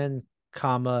lowercase n,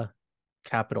 comma,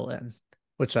 capital N,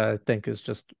 which I think is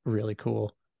just really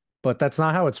cool. But that's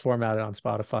not how it's formatted on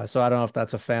Spotify. So I don't know if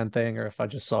that's a fan thing or if I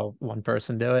just saw one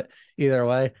person do it. Either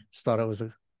way, just thought it was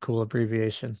a cool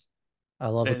abbreviation. I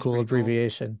love a That is cool pretty cool.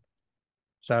 abbreviation.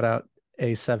 Shout out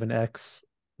A7X,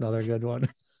 another good one.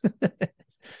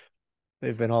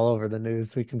 They've been all over the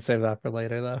news. We can save that for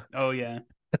later though. Oh yeah.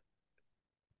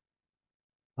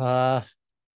 Uh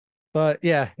but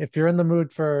yeah, if you're in the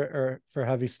mood for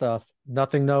heavy stuff,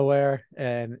 Nothing Nowhere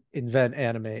and Invent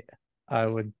Animate, I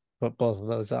would put both of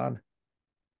those on.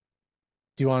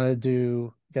 Do you want to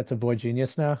do get to Boy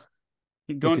Genius now?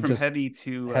 We Going could from just heavy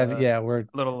to have yeah, a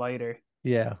little lighter,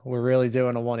 we're really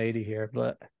doing a 180 here,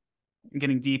 but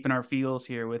getting deep in our feels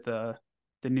here with the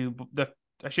new the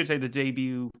I should say the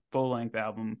debut full length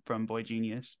album from Boy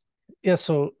Genius. yeah,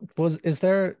 so was is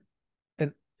there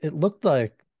an it looked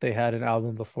like they had an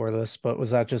album before this, but was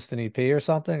that just an EP or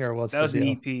something, or what's That the was an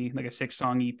deal? EP, like a 6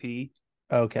 song EP,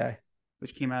 Okay.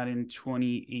 which came out in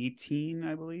 2018,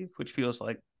 I believe, which feels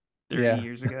like 30 Yeah.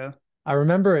 years ago. I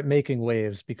remember it making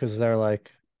waves because they're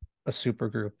like a super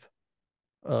group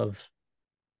of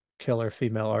killer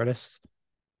female artists.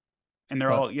 And they're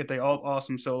But all yet they all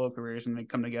awesome solo careers, and they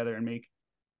come together and make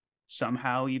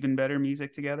somehow even better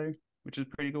music together, which is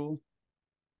pretty cool.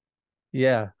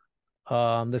 yeah,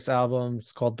 this album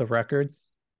is called The Record,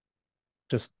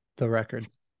 just The Record,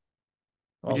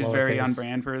 Which all is very on lowercase.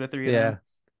 brand for the three of Yeah, them.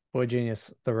 Boy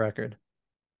Genius, The Record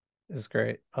is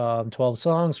great. 12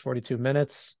 songs, 42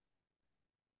 minutes.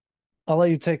 I'll let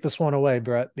you take this one away,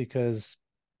 Brett, because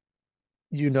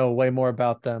you know way more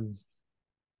about them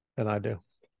than I do.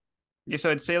 Yeah, so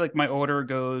I'd say like my order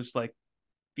goes like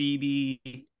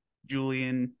Phoebe,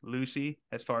 Julian, Lucy,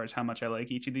 as far as how much I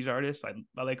like each of these artists.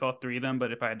 I like all three of them,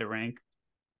 but if I had to rank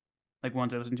like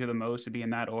ones I listen to the most, it'd be in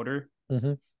that order.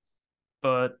 Hmm.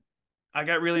 But I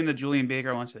got really into Julian Baker,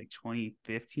 I want to say like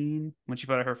 2015 when she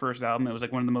put out her first album. It was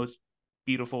like one of the most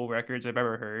beautiful records I've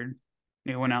ever heard.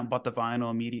 I went out and bought the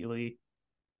vinyl immediately.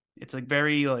 It's like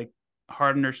very like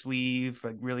hard on her sleeve,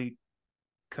 like really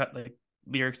cut like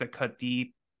lyrics that cut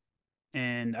deep.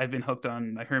 And I've been hooked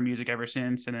on like her music ever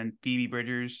since. And then Phoebe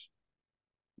Bridgers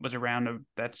was around at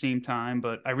that same time,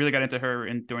 but I really got into her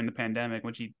during the pandemic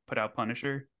when she put out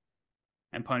Punisher,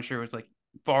 and Punisher was like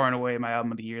far and away my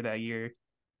album of the year that year.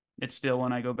 It's still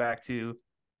one I go back to,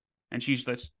 and she's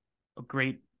just a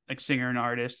great like singer and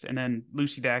artist. And then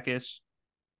Lucy Dacus,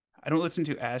 I don't listen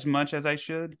to as much as I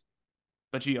should,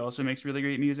 but she also makes really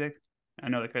great music. I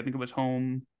know, like I think it was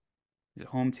Home, is it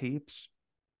Home Tapes?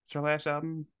 It's her last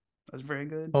album. That was very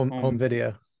good. Home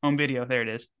video. Home Video. There it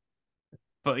is.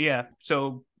 But yeah,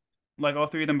 so like all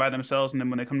three of them by themselves, and then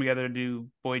when they come together to do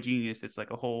Boy Genius, it's like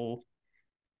a whole.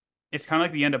 It's kind of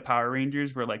like the end of Power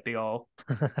Rangers, where like they all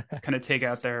kind of take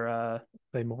out their.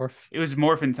 They morph. It was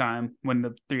morphin time when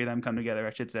the three of them come together,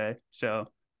 I should say. So,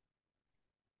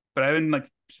 but I've been like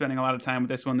spending a lot of time with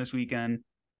this one this weekend.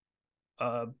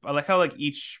 I like how like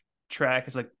each track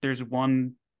is like there's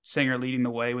one singer leading the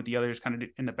way with the others kind of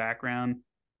in the background,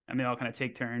 and they all kind of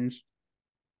take turns.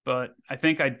 But I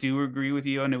think I do agree with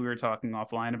you. I know we were talking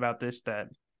offline about this, that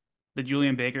the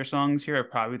Julian Baker songs here are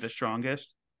probably the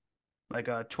strongest. Like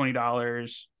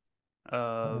 $20,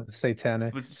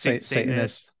 Satanic, with Satanist,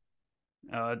 Satanist.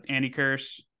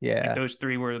 Anticurse. Like Yeah, those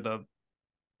three were the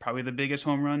probably the biggest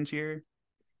home runs here.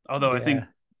 Although I yeah. think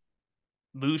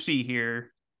Lucy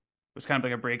here was kind of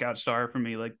like a breakout star for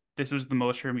me. Like this was the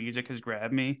most her music has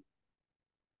grabbed me.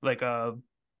 Like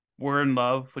We're in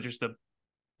Love, which is the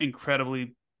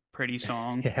incredibly pretty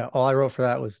song. Yeah, all I wrote for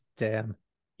that was damn.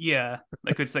 Yeah,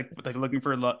 like it's like looking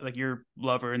for like your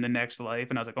lover in the next life,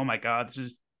 and I was like, oh my god, this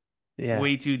is Yeah.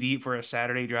 way too deep for a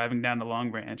Saturday driving down the Long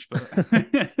Branch.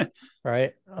 But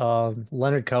Right.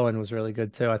 Leonard Cohen was really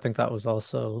good too. I think that was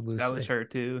also that was Lucy. her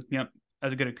too. Yep, that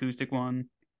was a good acoustic one.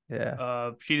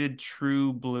 Yeah. She did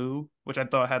True Blue, which I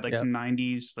thought had like Yep. some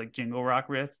 90s like jingle rock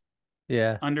riff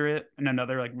Yeah. under it, and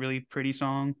another like really pretty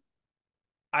song.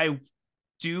 I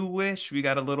do wish we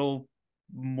got a little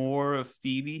more of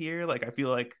Phoebe here. Like I feel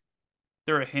like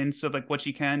there are hints of like what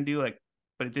she can do, like,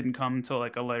 but it didn't come until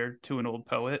like a letter to an old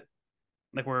poet.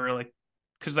 Like where like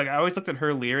because like I always looked at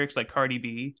her lyrics like Cardi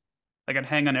B, like I'd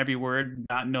hang on every word,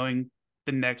 not knowing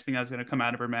the next thing that was gonna come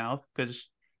out of her mouth because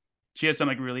she has some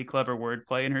like really clever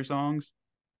wordplay in her songs.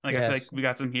 Like I Yeah. feel like we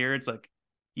got some here. It's like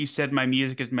you said my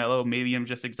music is mellow, maybe I'm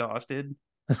just exhausted.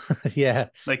 Yeah.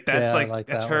 Yeah, I Like like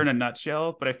that's that her one. in a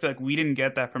nutshell. But I feel like we didn't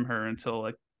get that from her until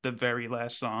like the very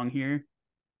last song here.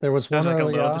 There was So I was one like a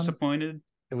early little on. disappointed.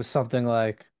 It was something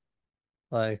like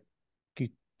you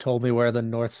told me where the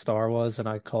North Star was and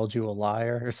I called you a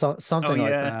liar or Oh something like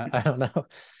yeah, that. I don't know.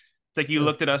 it's like you It was-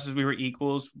 looked at us as we were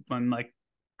equals when like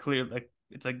clear like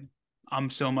it's like I'm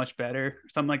so much better,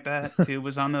 something like that too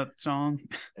was on the song.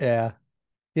 yeah.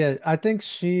 Yeah, I think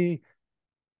she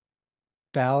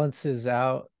balances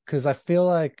out because I feel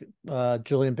like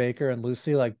Julian Baker and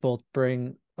Lucy like both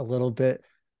bring a little bit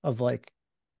of like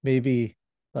maybe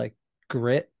like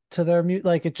grit to their mute.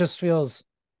 Like it just feels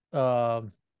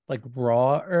like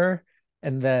rawer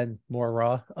and then more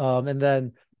raw. And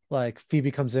then like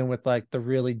Phoebe comes in with like the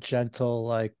really gentle,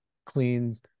 like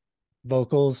clean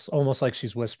vocals, almost like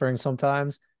she's whispering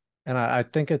sometimes. And I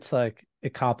think it's like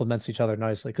it complements each other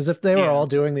nicely. Because if they were Yeah, all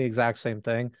doing the exact same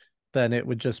thing, then it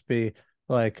would just be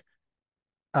like,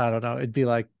 I don't know, it'd be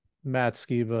like Matt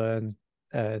Skiba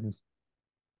and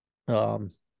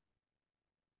um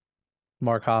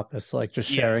Mark Hoppus like just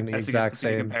yeah, sharing the exact that's a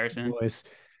good same comparison. voice.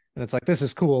 And it's like this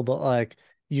is cool, but like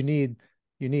you need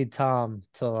you need Tom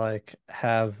to like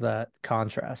have that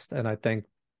contrast. And I think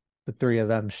the three of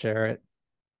them share it,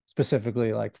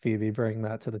 specifically like Phoebe bringing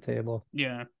that to the table.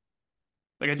 Yeah,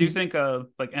 like I do She's think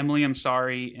like Emily, I'm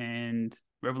sorry, and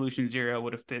Revolution Zero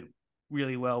would have fit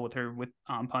really well with her with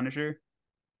Punisher.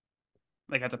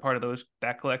 Like as a part of those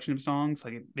that collection of songs,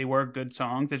 like they were good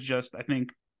songs. It's just I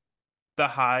think the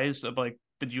highs of like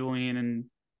the Julian and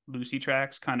Lucy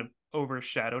tracks kind of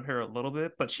overshadowed her a little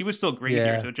bit, but she was still great here.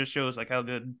 yeah. So it just shows like how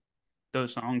good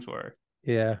those songs were.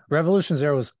 Yeah, Revolution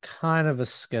Zero was kind of a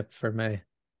skip for me.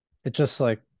 It just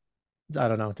like I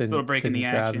don't know, Little break in didn't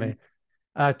the grab me. action.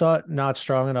 I thought Not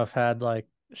Strong Enough had like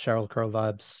Sheryl Crow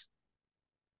vibes.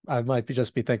 I might be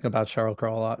just be thinking about Sheryl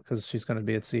Crow a lot because she's going to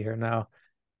be at Sea Here now,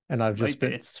 and I've just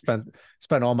Might been be.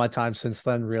 spent all my time since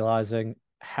then realizing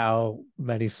how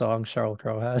many songs Sheryl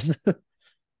Crow has.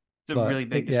 It's a But really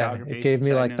big yeah, it discography. gave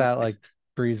me Side like note. that like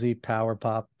breezy power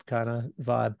pop kind of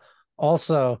vibe.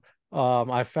 Also,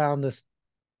 I found this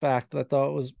fact that I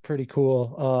thought was pretty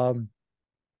cool.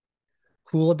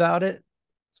 Cool about it.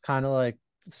 It's kind of like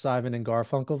Simon and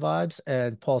Garfunkel vibes,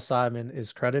 and Paul Simon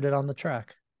is credited on the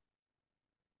track.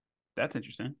 That's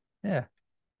interesting. Yeah,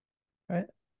 right.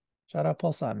 Shout out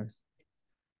Paul Simon.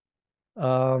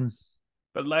 Um,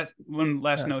 But last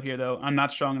yeah. note here though, I'm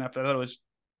not strong enough. I thought it was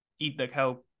like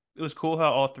how it was cool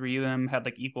how all three of them had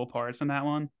like equal parts in that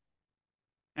one.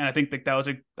 And I think like that was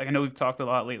a like I know we've talked a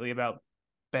lot lately about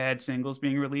bad singles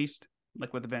being released,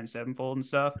 like with Avenged Sevenfold and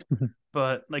stuff.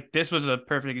 But like this was a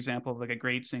perfect example of like a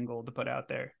great single to put out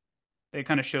there. They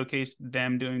kind of showcased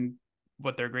them doing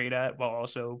what they're great at while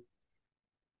also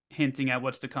hinting at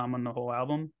what's to come on the whole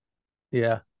album.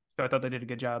 Yeah, So I thought they did a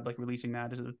good job like releasing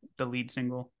that as the lead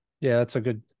single. yeah, that's a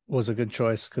good was a good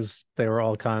choice because they were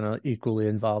all kind of equally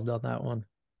involved on that one.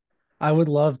 I would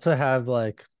love to have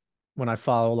like when I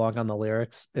follow along on the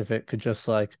lyrics, if it could just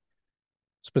like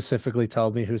specifically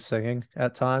tell me who's singing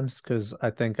at times, because I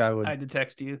think I I would had to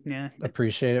text you. Yeah.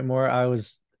 appreciate it more.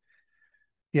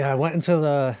 Yeah, I went into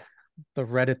the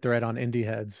Reddit thread on indie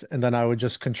heads, and then I would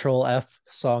just control F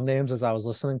song names as I was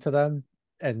listening to them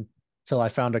and till I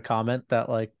found a comment that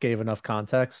like gave enough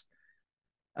context.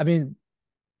 I mean,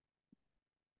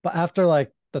 but after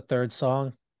like the third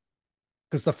song,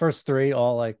 because the first three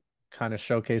all like kind of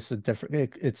showcase a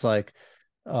different it's like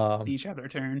They um each have their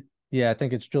turn. yeah, I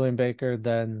think it's Julian Baker,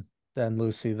 then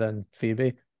Lucy, then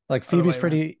Phoebe. Like Other Phoebe's way around.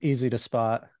 pretty easy to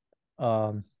spot.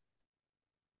 Um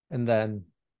and then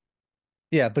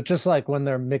yeah, but just like when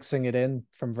they're mixing it in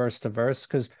from verse to verse,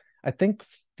 because I think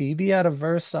Phoebe had a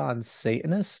verse on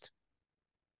Satanist,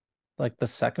 like the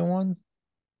second one,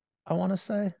 I want to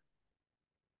say,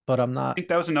 but I'm I not. think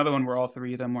that was another one where all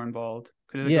three of them were involved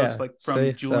because it goes Yeah, like from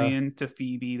see, so Julian to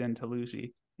Phoebe then to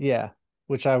Lucy. yeah,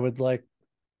 which I would like.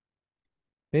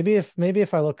 Maybe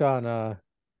if I look on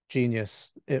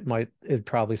Genius, it'd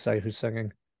probably say who's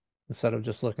singing instead of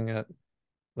just looking at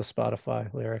the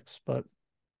Spotify lyrics. But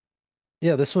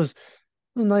yeah, this was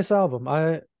a nice album.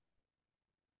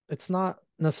 it's not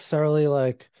necessarily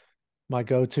like my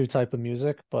go-to type of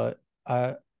music, but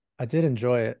I did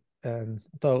enjoy it and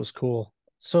thought it was cool.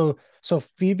 So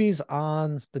Phoebe's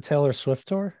on the Taylor Swift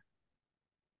tour?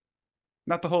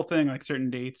 Not the whole thing, like certain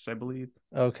dates, I believe.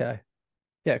 Okay.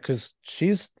 Yeah, because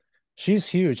she's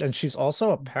huge and she's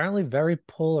also apparently very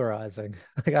polarizing.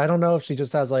 Like I don't know if she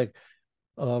just has like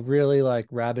a really like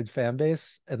rabid fan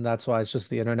base and that's why it's just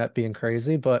the internet being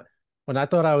crazy. But when I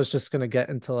thought I was just gonna get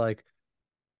into like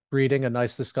reading a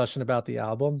nice discussion about the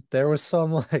album, there was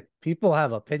some like people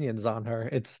have opinions on her.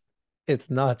 It's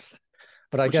nuts.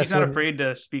 But I Well, she's guess not when afraid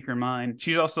to speak her mind.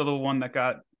 She's also the one that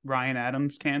got Ryan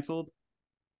Adams canceled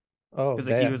oh because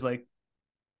like he was damn. like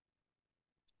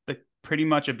pretty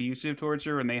much abusive towards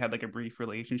her, and they had like a brief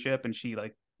relationship, and she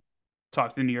like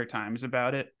talked to the New York Times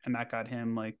about it, and that got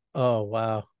him like Oh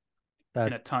wow. in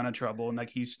That a ton of trouble, and like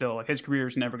he's still like his career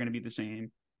is never going to be the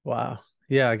same. wow.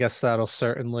 Yeah, I guess that'll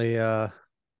certainly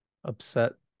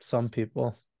upset some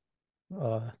people.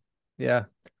 Uh yeah.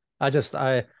 I just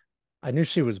I knew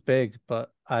she was big,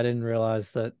 but I didn't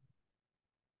realize that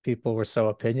people were so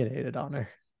opinionated on her.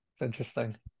 It's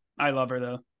interesting. I love her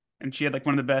though, and she had like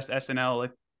one of the best SNL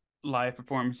like live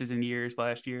performances in years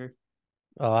last year.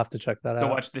 I'll have to check that Go out.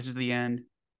 watch This Is the End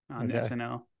on Okay.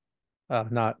 SNL.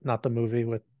 Not the movie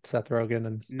with Seth Rogen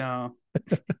and No,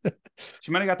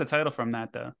 she might have got the title from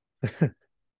that though.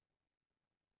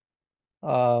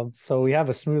 so we have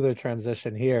a smoother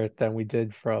transition here than we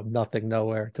did from Nothing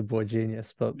Nowhere to Boy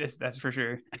Genius, but That's for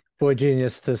sure. Boy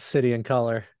Genius to City and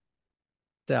Color,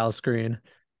 Dallas Green,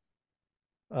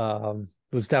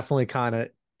 was definitely kind of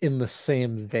in the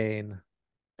same vein,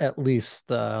 at least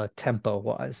tempo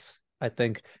wise. I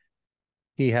think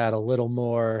he had a little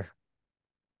more,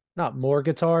 not more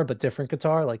guitar, but different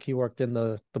guitar. Like he worked in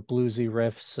the bluesy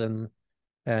riffs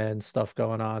and stuff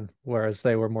going on, whereas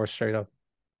they were more straight up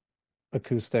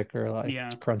acoustic or like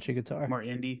Yeah, crunchy guitar. more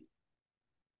indie.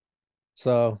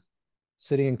 So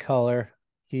City and Color.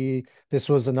 This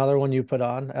was another one you put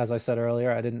on. As I said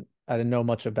earlier, I didn't know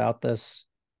much about this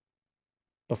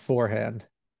beforehand.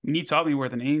 And you taught me where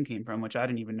the name came from, which I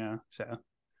didn't even know. So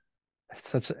It's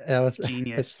such that's it's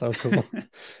genius. so cool.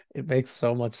 It makes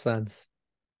so much sense.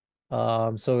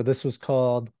 So this was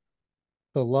called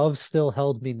The Love Still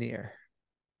Held Me Near.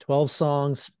 12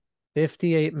 songs,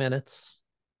 58 minutes.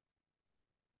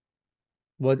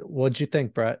 What'd you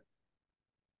think, Brett?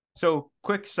 So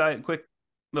quick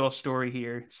little story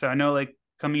here. So I know like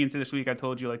coming into this week, I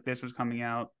told you like this was coming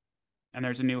out, and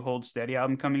there's a new Hold Steady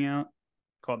album coming out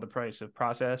called The Price of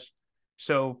Process.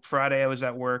 So Friday I was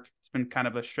at work. It's been kind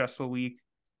of a stressful week.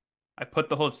 I put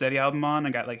the Hold Steady album on.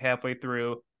 I got like halfway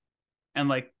through, and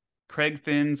like Craig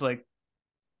Finn's like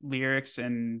lyrics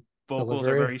and vocals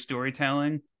are Delivery? very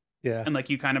storytelling, Yeah. and like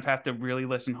you kind of have to really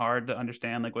listen hard to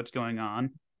understand like what's going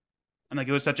on. And like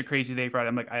it was such a crazy day Friday.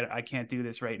 I'm like, I can't do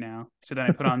this right now. So then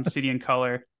I put on City and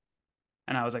Color,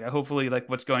 and I was like, hopefully like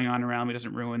what's going on around me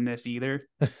doesn't ruin this either.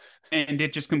 And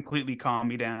it just completely calmed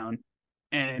me down.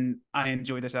 And I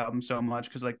enjoyed this album so much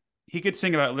because like he could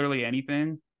sing about literally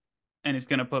anything, and it's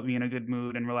gonna put me in a good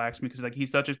mood and relax me because like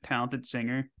he's such a talented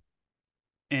singer,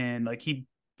 and like he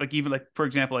like even like for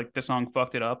example like the song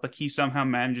 "Fucked It Up," like he somehow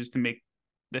manages to make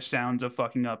the sounds of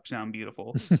fucking up sound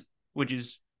beautiful, which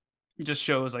is just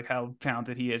shows like how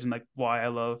talented he is and like why I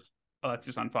love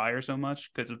Alexis on Fire so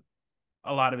much because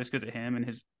a lot of it's because of him and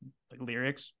his like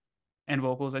lyrics and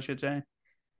vocals, I should say.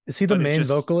 Is he the But it's main just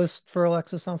vocalist for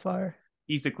Alexis on Fire?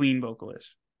 he's the clean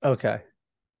vocalist. Okay,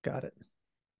 got it.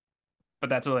 But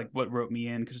that's what, like what wrote me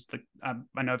in because like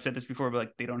I know I've said this before, but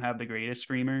like they don't have the greatest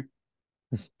screamer,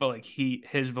 but like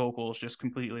his vocals just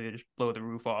completely just blow the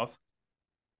roof off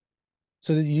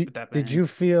So with that did band. you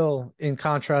feel, in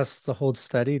contrast to Hold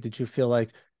Steady, did you feel like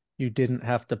you didn't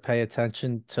have to pay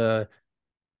attention to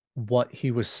what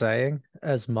he was saying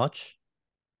as much?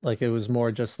 Like it was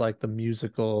more just like the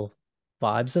musical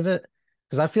vibes of it?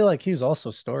 Because I feel like he's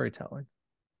also storytelling.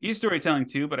 He's storytelling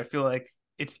too, but I feel like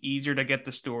it's easier to get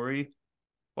the story.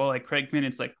 Well, like Craig Finn,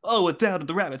 it's like, oh, it's down at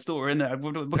the rabbit store, and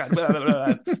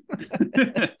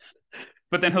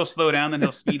but then he'll slow down, then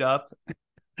he'll speed up,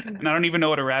 and I don't even know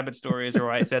what a rabbit story is or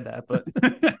why I said that, but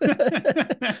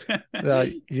No,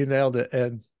 you nailed it.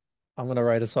 And I'm gonna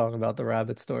write a song about the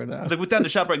rabbit store now. like went down the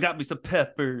shop, I got me some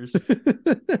peppers.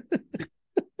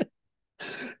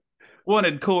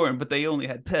 Wanted corn, but they only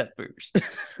had peppers.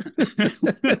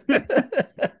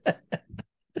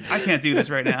 I can't do this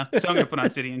right now, so I'm gonna put on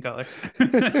City and Color.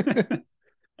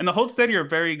 And the Hold Steady are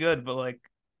very good, but like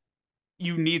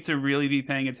you need to really be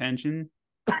paying attention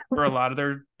for a lot of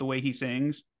the way he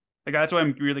sings. Like that's why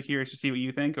I'm really curious to see what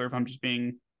you think, or if I'm just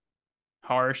being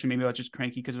harsh and maybe I was just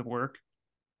cranky because of work.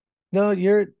 No,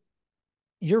 you're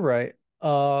right.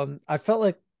 I felt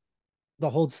like the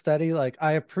hold steady, like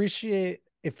I appreciate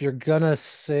if you're gonna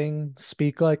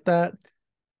speak like that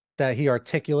he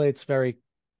articulates very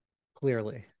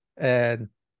clearly. And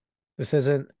this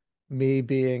isn't me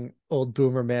being old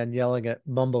boomer man yelling at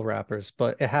mumble rappers,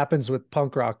 but it happens with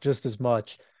punk rock just as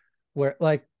much. Where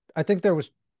like I think there was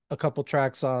a couple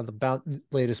tracks on the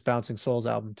latest Bouncing Souls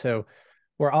album too,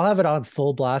 where I'll have it on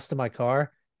full blast in my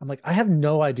car. I'm like, I have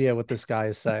no idea what this guy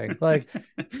is saying. Like,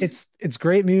 it's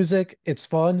great music, it's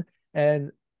fun,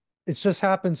 and it just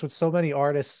happens with so many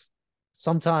artists,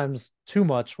 sometimes too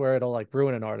much where it'll like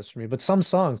ruin an artist for me. But some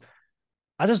songs,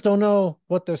 I just don't know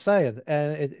what they're saying,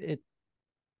 and it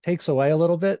takes away a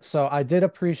little bit. So I did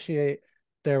appreciate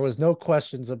there was no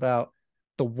questions about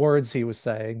the words he was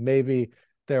saying. Maybe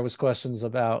there was questions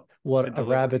about The what a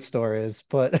rabbit delivery. store is,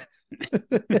 but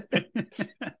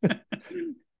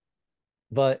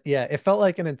but yeah, it felt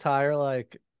like an entire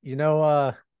like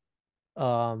the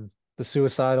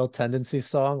suicidal tendency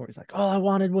song where he's like, all I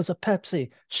wanted was a Pepsi.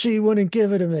 She wouldn't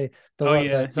give it to me. The Oh one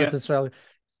yeah, that yeah. sentence felt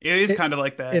It is it kind of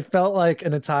like that. it felt like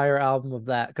an entire album of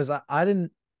that because I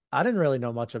didn't really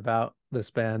know much about this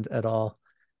band at all.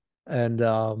 And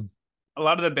A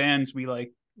lot of the bands we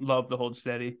like love the Hold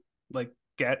Steady. Like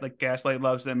Gaslight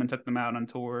loves them and took them out on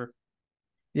tour.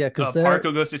 yeah, because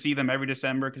Parko goes to see them every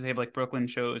December because they have like Brooklyn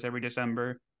shows every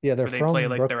December they're where they play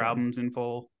from like their Brooklyn. albums in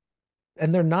full.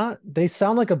 And they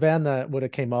sound like a band that would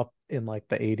have came up in like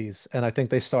the 80s. And I think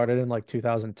they started in like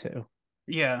 2002.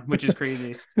 Yeah, which is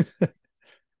crazy.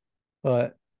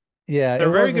 But yeah, They're it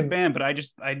a very good wasn't, band, but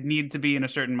I need to be in a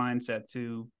certain mindset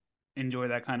to enjoy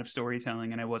that kind of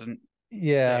storytelling, and I wasn't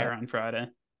yeah, there on Friday.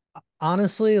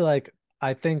 honestly, like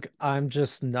I think I'm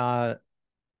just not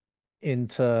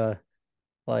into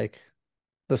like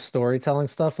the storytelling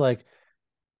stuff. Like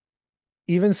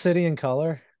even City and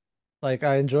Color, like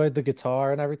I enjoyed the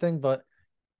guitar and everything, but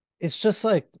it's just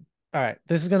like, all right,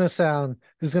 this is gonna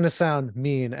sound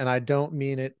mean, and I don't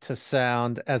mean it to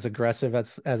sound as aggressive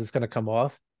as it's gonna come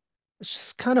off. It's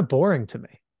just kind of boring to me.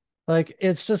 Like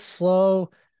it's just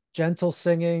slow, gentle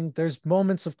singing. There's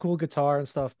moments of cool guitar and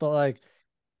stuff, but like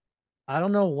I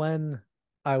don't know when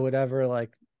I would ever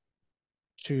like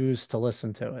choose to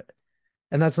listen to it.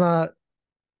 And that's not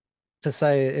to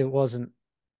say it wasn't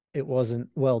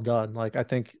well done. Like I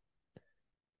think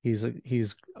he's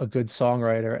a good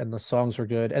songwriter and the songs were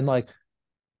good. And like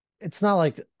it's not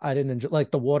like I didn't enjoy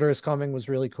like The Water Is Coming was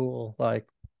really cool. Like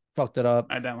fucked it up.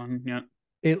 I had that one. Yeah.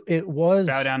 It Bow was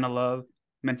Down to Love.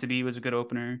 Meant to Be was a good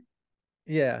opener.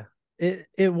 yeah.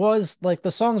 It was like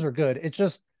the songs were good. It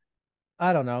just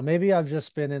I don't know. Maybe I've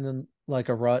just been in like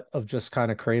a rut of just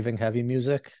kind of craving heavy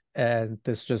music, and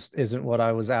this just isn't what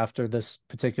I was after this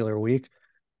particular week.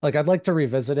 Like I'd like to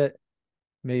revisit it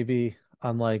maybe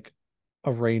on like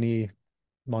a rainy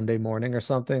Monday morning or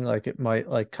something. Like it might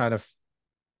like kind of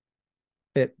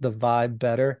fit the vibe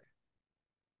better.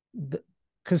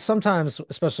 Because sometimes,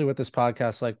 especially with this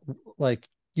podcast, like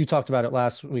you talked about it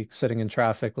last week, sitting in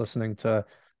traffic, listening to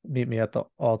Meet Me at the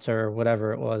Altar or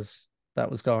whatever it was that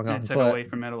was going And it on. took But away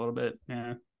from it a little bit.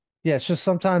 Yeah. yeah, it's just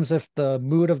sometimes if the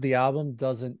mood of the album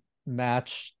doesn't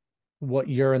match what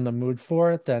you're in the mood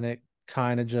for, then it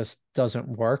kind of just doesn't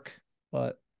work.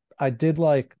 But I did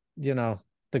like, the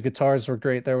guitars were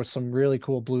great. There was some really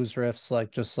cool blues riffs,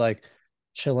 like just like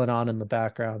chilling on in the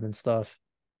background and stuff.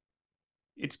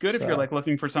 It's good if you're So like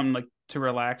looking for something like to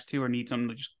relax to or need something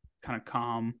to just kind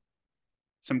of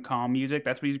some calm music.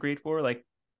 That's what he's great for. Like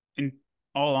in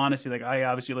all honesty, like I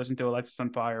obviously listen to Alexis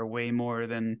on Fire way more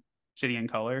than City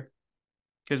and Color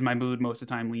because my mood most of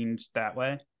the time leans that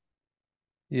way.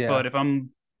 yeah. But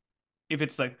if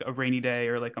it's like a rainy day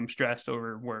or like I'm stressed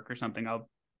over work or something, I'll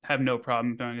have no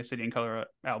problem throwing a City and Color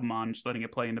album on, just letting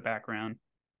it play in the background.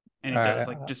 And All it does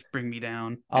like right. just bring me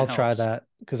down and I'll try helps. that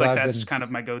because Like that's kind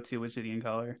of my go-to with City and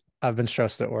Color. I've been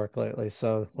stressed at work lately.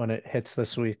 So when it hits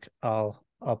this week, I'll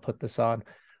put this on.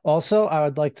 Also, I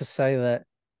would like to say that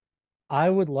I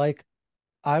would like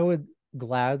I would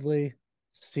gladly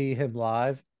see him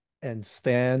live and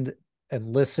stand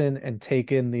and listen and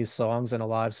take in these songs in a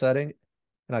live setting.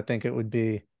 And I think it would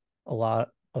be a lot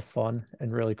of fun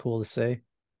and really cool to see.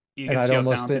 You And get to see how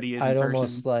talented he is in I'd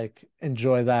almost person. like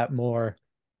enjoy that more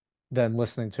than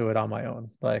listening to it on my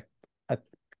own. Like I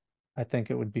I think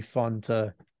it would be fun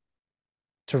to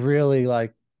really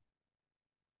like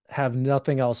have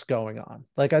nothing else going on.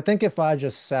 Like I think if I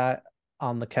just sat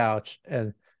on the couch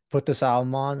and put this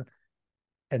album on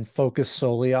and focus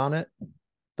solely on it,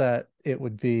 that it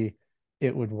would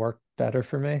work better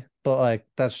for me. But like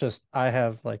that's just I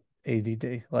have like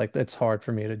ADD. Like it's hard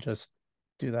for me to just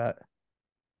do that.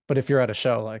 But if you're at a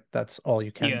show, like that's all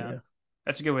you can Yeah, do.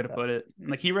 that's a good way to Yeah. put it.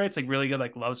 Like he writes like really good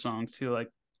like love songs too.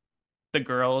 Like "The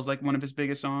Girl" is like one of his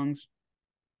biggest songs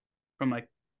from like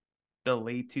the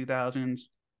late 2000s.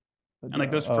 The And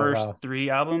like girl. those Oh first wow. three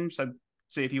albums, I'd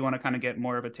say if you want to kind of get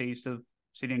more of a taste of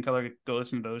City and Color, go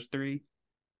listen to those three,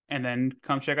 and then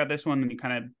come check out this one. And you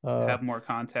kind of Uh have more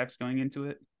context going into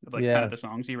it of like kind of yeah. the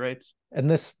songs he writes. And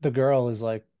this the girl is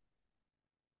like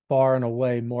far and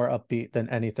away more upbeat than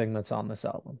anything that's on this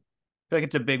album. I feel like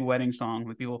it's a big wedding song.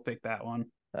 Like people pick that one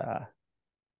Uh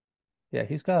yeah,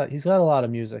 he's got a lot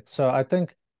of music. So I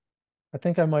think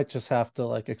I might just have to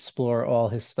like explore all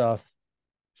his stuff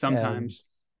and sometimes.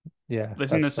 yeah,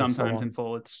 Listen to that's the sometimes in one.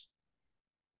 full. It's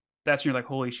that's you're like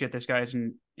holy shit, this guy's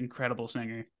an incredible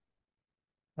singer.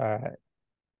 All right.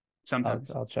 Sometimes.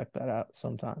 I'll check that out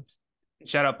sometimes.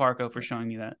 Shout out Parco for showing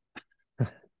me that.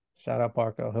 Shout out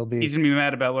Barco. He's gonna be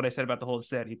mad about what I said about the whole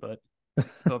steady, but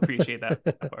he'll appreciate that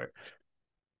part.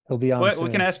 He'll be on But we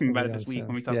can soon. ask him He'll about be it on this week when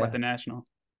soon. we talk about Yeah. the national.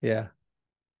 Yeah.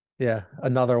 Yeah.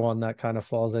 Another one that kind of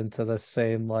falls into the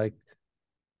same like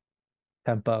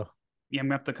tempo. Yeah, I'm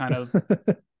gonna have to kind of.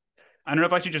 I don't know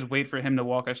if I should just wait for him to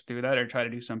walk us through that or try to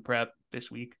do some prep this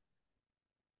week.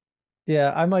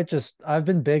 Yeah, I've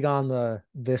been big on the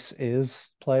This Is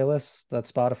playlist that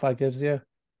Spotify gives you.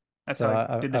 That's So how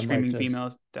I did the I might screaming just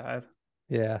females dive.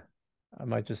 yeah, I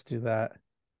might just do that.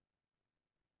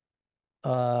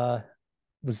 Uh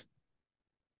was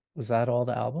was that all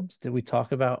the albums? Did we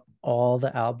talk about all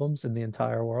the albums in the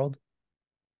entire world?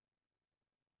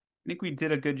 I think we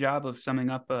did a good job of summing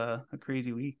up a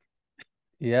crazy week.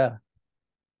 Yeah.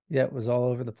 Yeah, it was all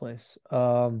over the place.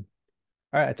 All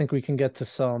right, I think we can get to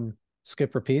some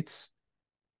skip repeats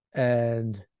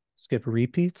and skip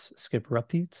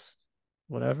repeats,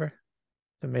 whatever.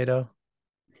 Tomato,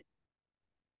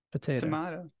 potato.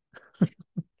 Tomato,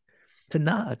 To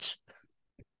notch.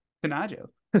 Canajo.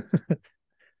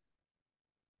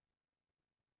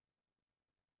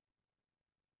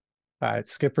 All right,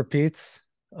 skip repeats.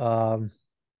 Um,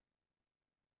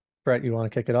 Brett, you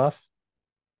want to kick it off?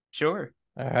 Sure.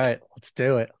 All right, let's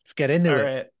do it. Let's get into All it.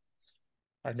 right.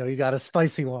 I know you got a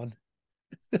spicy one.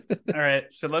 All right.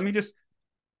 So let me just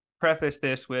preface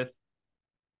this with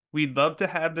we'd love to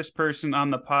have this person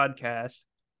on the podcast,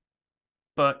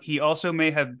 but he also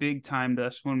may have big timed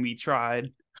us when we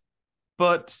tried.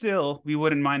 But still, we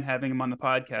wouldn't mind having him on the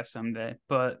podcast someday.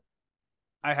 But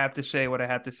I have to say what I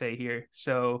have to say here.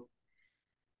 So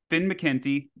Finn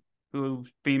McKenty,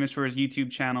 who's famous for his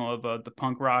YouTube channel of the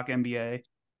punk rock NBA,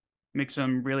 makes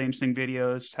some really interesting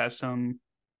videos, has some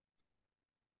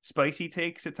spicy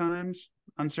takes at times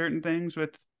on certain things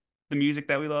with the music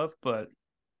that we love, but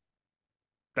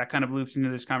that kind of loops into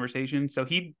this conversation. So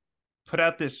he put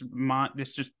out this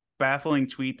just baffling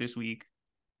tweet this week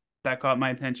that caught my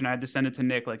attention. I had to send it to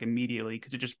Nick like immediately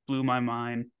because it just blew my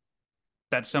mind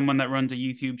that someone that runs a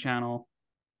YouTube channel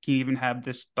can even have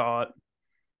this thought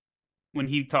when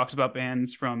he talks about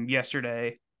bands from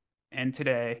yesterday and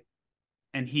today.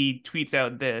 And he tweets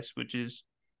out this, which is,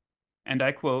 and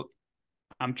I quote,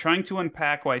 I'm trying to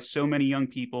unpack why so many young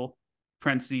people,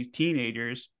 parentheses,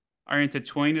 teenagers, are into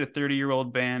 20 to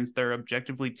 30-year-old bands that are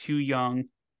objectively too young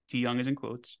is in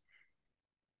quotes,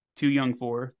 too young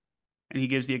for. And he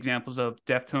gives the examples of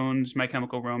Deftones, My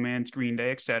Chemical Romance, Green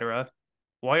Day, etc.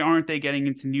 Why aren't they getting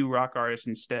into new rock artists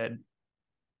instead?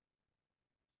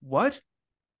 What?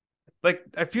 Like,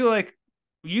 I feel like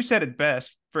you said it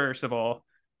best, first of all,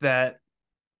 that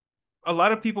a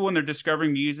lot of people, when they're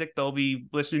discovering music, they'll be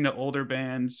listening to older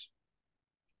bands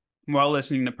while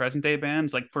listening to present day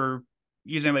bands. Like, for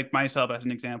using like myself as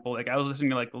an example, like I was listening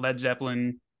to like Led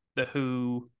Zeppelin, The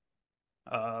Who,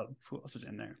 who else was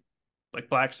in there? Like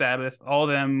Black Sabbath, all of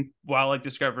them while like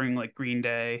discovering like Green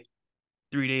Day,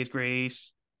 3 Days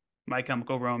Grace, My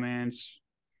Chemical Romance,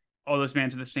 all those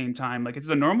bands at the same time. Like it's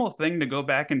a normal thing to go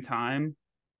back in time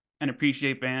and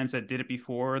appreciate bands that did it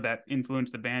before that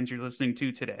influenced the bands you're listening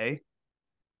to today.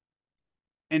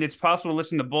 And it's possible to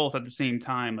listen to both at the same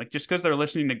time. Like just because they're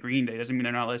listening to Green Day doesn't mean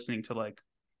they're not listening to like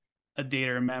A Day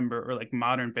to Remember or like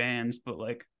modern bands. But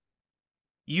like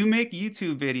you make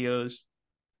YouTube videos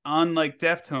on like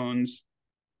Deftones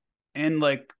and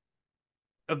like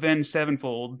Avenged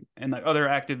Sevenfold and like other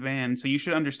active bands. So you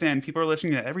should understand people are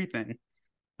listening to everything.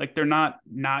 Like they're not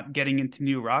getting into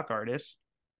new rock artists.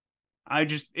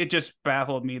 It just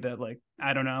baffled me that like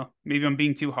I don't know, maybe I'm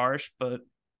being too harsh, but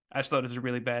I just thought it was a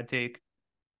really bad take.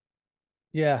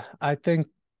 Yeah, I think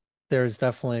there's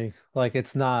definitely like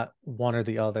it's not one or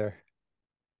the other.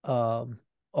 Um,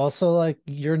 Also like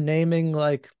you're naming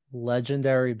like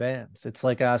legendary bands. It's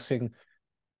like asking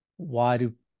why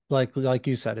do like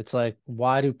you said, it's like,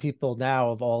 why do people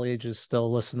now of all ages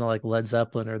still listen to like Led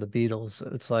Zeppelin or the Beatles?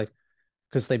 It's like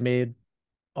because they made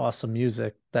awesome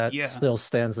music that Yeah, still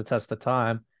stands the test of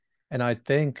time. And I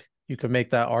think you could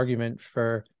make that argument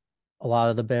for a lot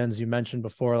of the bands you mentioned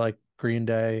before, like Green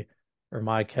Day or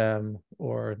My Chem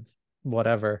or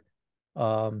whatever.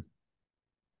 Um,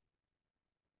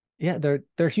 yeah,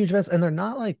 they're huge bands, and they're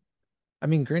not like, I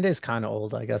mean, Green Day's kind of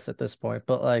old, I guess, at this point,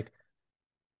 but like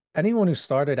anyone who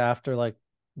started after like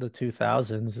the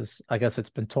 2000s is, I guess it's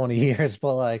been 20 years,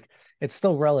 but like it's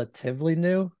still relatively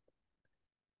new.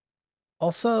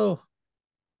 Also,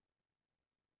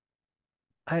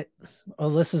 I oh,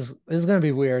 this is gonna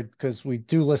be weird because we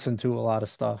do listen to a lot of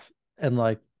stuff, and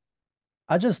like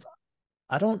I just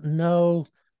I don't know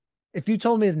if you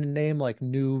told me to name like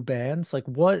new bands, like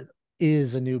what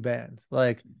is a new band?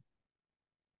 Like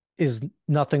is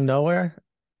Nothing Nowhere?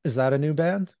 Is that a new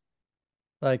band?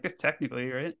 I Like guess technically,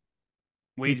 right?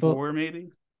 Wage people, War,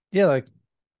 maybe. yeah, like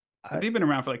But I they've been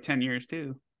around for like 10 years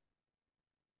too.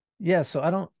 yeah, so I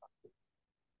don't,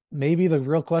 maybe the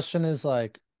real question is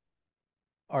like,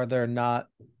 are there not,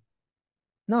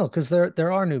 no, because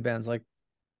there are new bands. Like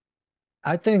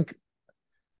I think,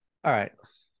 all right,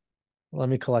 let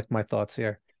me collect my thoughts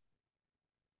here.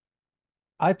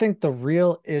 I think the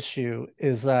real issue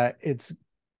is that it's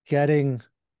getting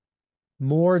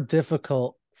more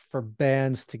difficult for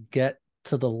bands to get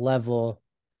to the level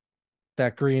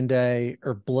that Green Day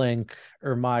or Blink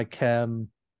or My Chem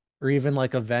or even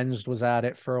like Avenged was at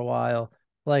it for a while.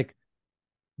 Like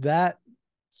that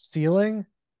ceiling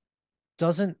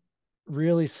doesn't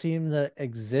really seem to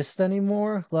exist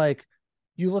anymore. Like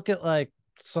you look at like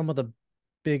some of the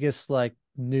biggest like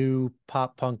new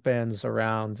pop punk bands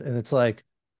around, and it's like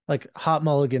Hot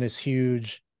Mulligan is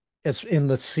huge. It's in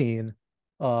the scene.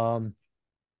 Um,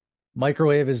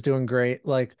 Microwave is doing great.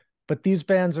 Like, but these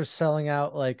bands are selling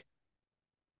out like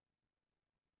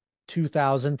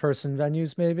 2,000 person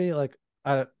venues, maybe. Like,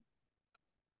 I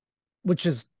which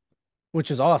is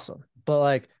which is awesome. But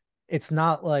like it's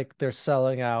not like they're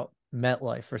selling out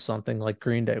MetLife or something like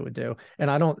Green Day would do.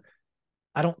 And I don't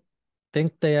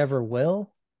think they ever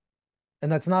will.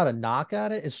 And that's not a knock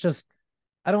at it. It's just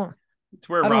I don't It's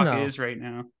where I don't rock know. is right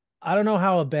now. I don't know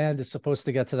how a band is supposed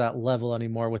to get to that level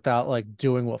anymore without like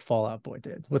doing what Fall Out Boy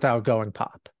did, without going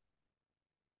pop.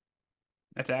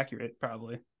 That's accurate,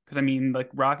 probably. Because I mean, like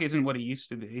rock isn't what it used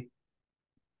to be.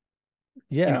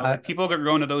 Yeah, Like people are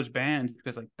going to those bands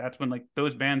because like that's when like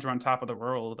those bands were on top of the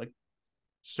world. Like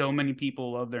so many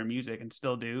people love their music and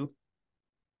still do.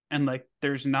 And like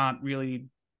there's not really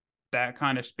that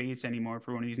kind of space anymore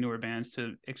for one of these newer bands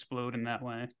to explode in that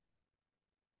way.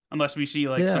 Unless we see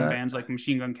like some yeah, bands like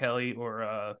Machine Gun Kelly or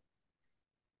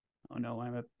oh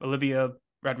no, Olivia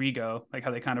Rodrigo, like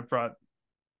how they kind of brought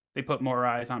they put more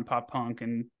eyes on pop punk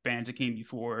and bands that came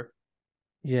before.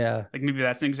 yeah, Like maybe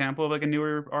that's an example of like a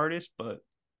newer artist, but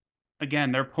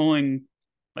again, they're pulling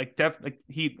like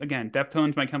he again,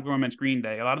 Deftones, My Chemical Romance, Green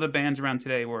Day. A lot of the bands around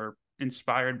today were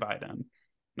inspired by them.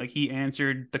 Like he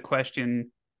answered the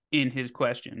question in his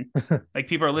question. Like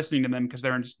people are listening to them because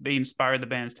they inspired the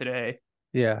bands today.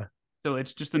 yeah. So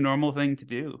it's just the normal thing to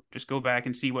do. Just go back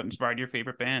and see what inspired your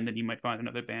favorite band, and you might find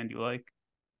another band you like.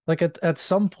 Like at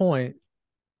some point,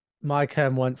 my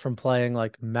chem went from playing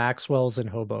like Maxwell's in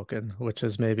Hoboken, which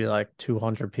is maybe like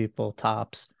 200 people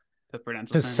tops, The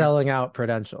Prudential to Center selling out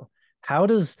Prudential. How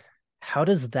does how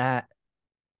does that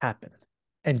happen?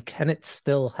 And can it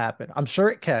still happen? I'm sure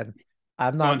it can.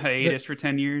 I'm go on not the hiatus for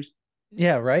 10 years.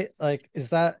 Yeah, right? Like is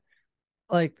that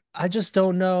like I just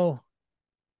don't know.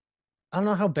 I don't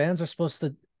know how bands are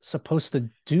supposed to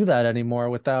do that anymore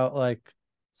without like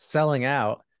selling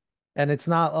out. And it's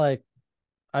not like,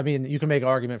 I mean, you can make an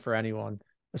argument for anyone,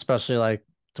 especially like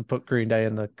to put Green Day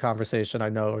in the conversation. I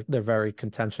know they're very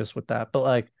contentious with that, but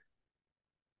like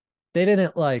they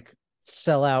didn't like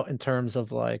sell out in terms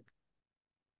of like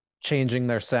changing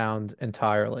their sound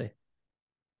entirely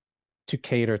to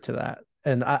cater to that.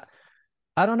 And I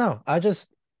don't know.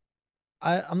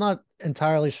 I'm not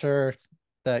entirely sure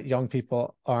that young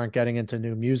people aren't getting into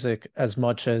new music as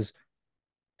much as,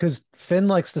 because Finn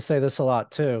likes to say this a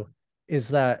lot too, is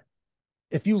that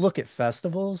if you look at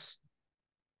festivals,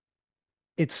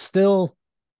 it's still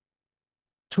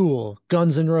Tool,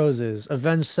 Guns N' Roses,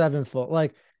 Avenged Sevenfold.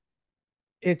 Like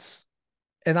it's,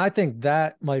 and I think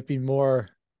that might be more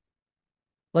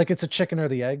like it's a chicken or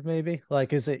the egg, maybe.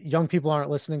 Like, is it young people aren't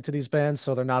listening to these bands,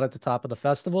 so they're not at the top of the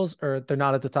festivals, or they're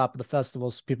not at the top of the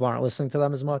festivals, so people aren't listening to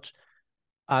them as much?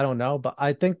 I don't know, but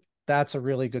I think that's a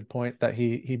really good point that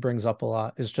he brings up a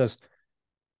lot. Is just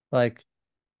like,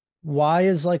 why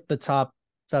is like the top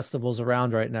festivals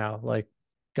around right now? Like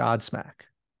Godsmack.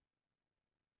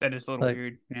 That is a little Like,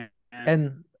 weird. Yeah. Yeah.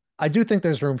 and I do think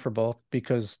there's room for both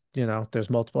because, there's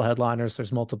multiple headliners,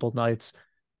 there's multiple nights,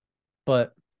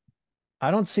 but I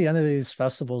don't see any of these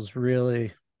festivals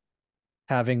really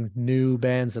having new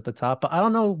bands at the top. But I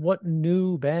don't know what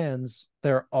new bands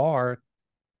there are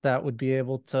that would be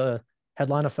able to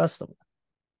headline a festival.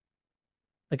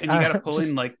 Like And you got to I pull in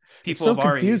just like it's people so of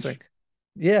our confusing. age.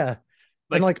 Yeah. And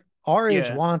Like, like our age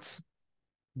yeah, wants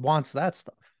that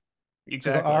stuff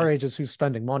because our exactly. age is who's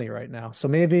spending money right now. So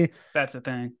That's the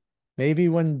thing. maybe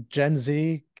when Gen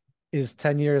Z is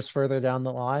 10 years further down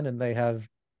the line and they have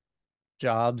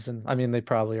jobs, and I mean they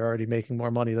probably are already making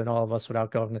more money than all of us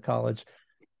without going to college.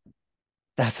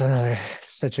 That's another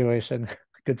situation.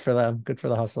 Good for them. Good for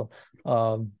the hustle.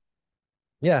 Um,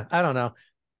 yeah, I don't know.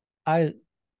 I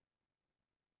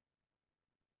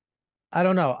I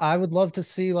don't know. I would love to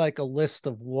see like a list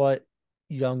of what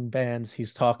young bands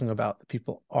he's talking about that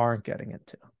people aren't getting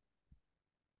into.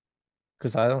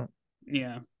 Because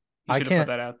Yeah. He I should have put can't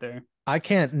that out there. I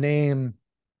can't name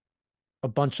a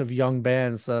bunch of young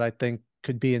bands that I think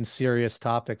could be in serious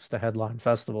topics to headline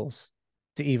festivals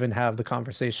to even have the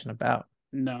conversation about.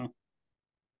 No.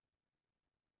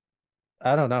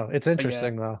 I don't know. It's But yeah.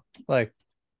 interesting though. Like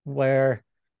where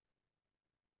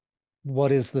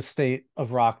what is the state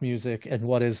of rock music and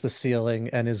what is the ceiling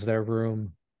and is there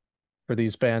room for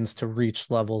these bands to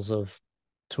reach levels of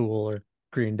Tool or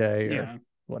Green Day or Yeah.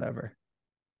 whatever.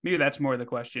 Maybe that's more the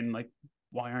question. Like,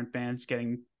 why aren't bands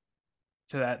getting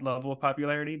to that level of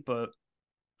popularity? But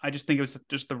I just think it was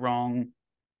just the wrong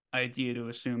idea to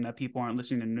assume that people aren't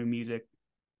listening to new music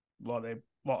while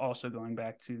also going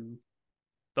back to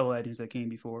the legends that came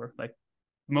before. Like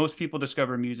most people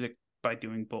discover music by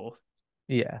doing both.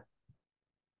 Yeah,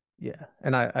 yeah.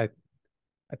 And I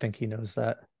think he knows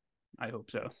that. I hope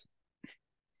so. That's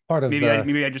part of the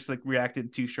Maybe I just like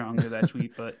reacted too strong to that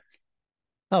tweet, but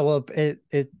oh well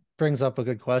it brings up a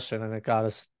good question and it got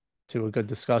us to a good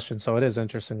discussion. So it is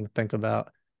interesting to think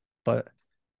about. But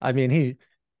I mean he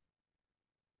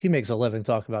makes a living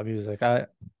talking about music.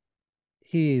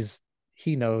 He's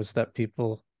he knows that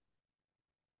people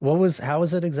how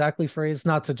was it exactly phrased?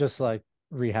 Not to just like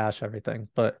rehash everything,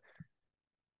 but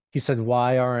he said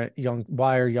why are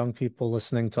young people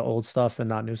listening to old stuff and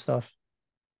not new stuff?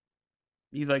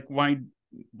 he's like, why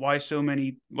do so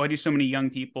many young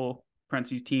people,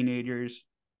 parentheses teenagers,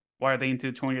 why are they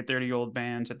into 20 or 30-year-old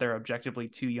bands that they're objectively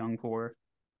too young for?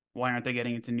 Why aren't they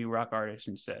getting into new rock artists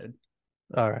instead?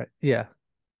 All right. Yeah.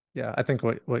 Yeah. I think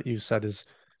what you said is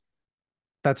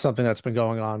that's something that's been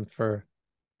going on forever.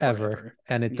 Forever.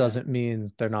 And it Yeah. doesn't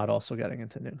mean they're not also getting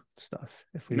into new stuff.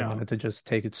 If we No. wanted to just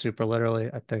take it super literally,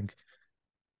 I think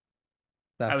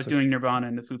I that's was a doing Nirvana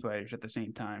and the Foo Fighters at the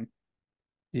same time.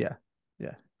 yeah.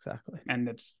 Yeah, exactly. And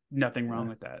that's nothing wrong Yeah.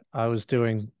 with that. I was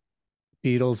doing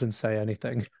Beatles and Say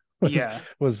Anything was Yeah.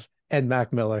 was and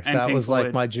Mac Miller. And That Pink was like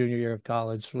Floyd. my junior year of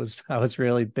college was I was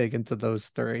really big into those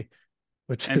three,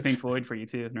 which And is Pink Floyd for you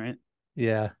too, right?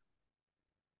 yeah.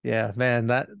 Yeah, man,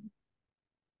 that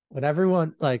when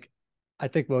everyone like I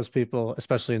think most people,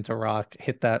 especially into rock,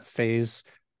 hit that phase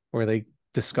where they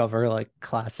discover like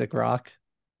classic rock.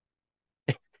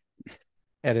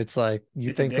 And it's It's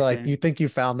addicting. you think you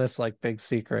found this like big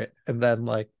secret and then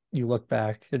like you look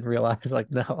back and realize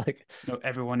like no, like No,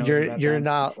 everyone knows about you're them.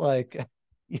 not like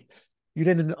you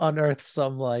didn't unearth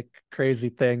some like crazy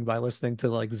thing by listening to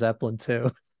like Zeppelin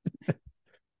too.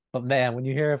 But man, when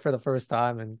you hear it for the first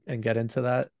time and get into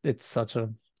that, it's such a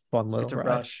fun little It's a ride.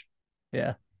 rush.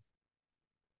 Yeah.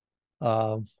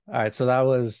 All right, so that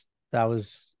was your That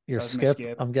was my skip,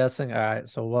 skip. I'm guessing. All right,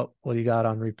 so what do you got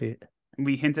on repeat? And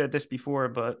we hinted at this before,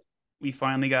 but we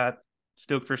finally got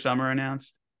Stoked for Summer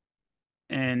announced.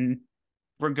 And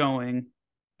we're going,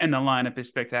 and the lineup is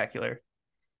spectacular.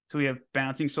 So we have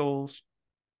Bouncing Souls,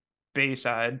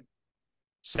 Bayside,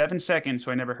 7 Seconds,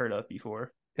 who I never heard of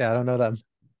before, Yeah, I don't know them.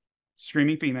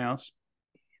 Screaming Females,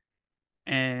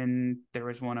 and there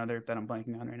was one other that I'm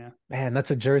blanking on right now. Man, that's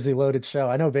a Jersey loaded show.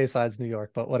 I know Bayside's New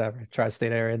York, but whatever.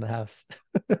 Tri-state area in the house.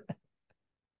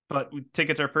 But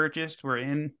tickets are purchased. We're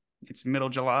in. It's middle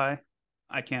July.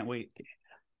 I can't wait.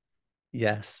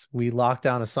 Yes, we locked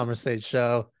down a summer stage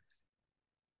show.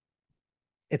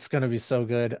 It's gonna be so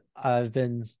good. I've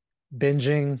been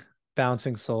binging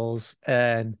Bouncing Souls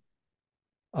and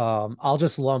I'll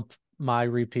just lump my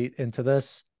repeat into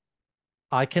this.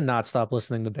 I cannot stop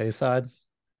listening to Bayside.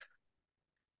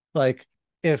 Like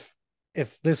if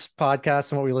this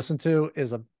podcast and what we listen to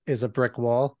is a brick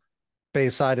wall,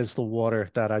 Bayside is the water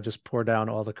that I just pour down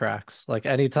all the cracks. Like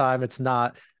anytime it's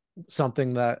not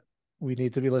something that we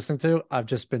need to be listening to, I've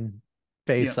just been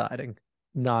Yep. Baysiding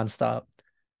nonstop.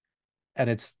 and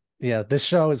it's yeah, this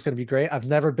show is going to be great. I've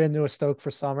never been to a Stoke for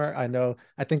Summer.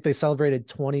 I think they celebrated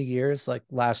 20 years like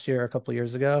last year, a couple of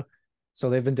years ago. So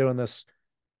they've been doing this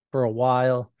for a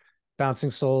while. Bouncing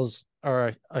Souls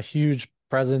are a huge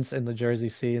presence in the Jersey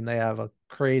Sea, and they have a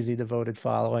crazy devoted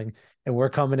following. And we're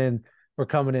coming in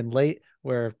late.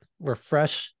 We're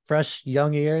fresh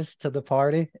young ears to the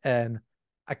party, and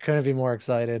I couldn't be more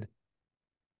excited.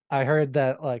 I heard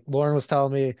that like Lauren was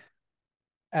telling me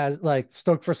as like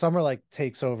Stoked for Summer like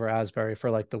takes over Asbury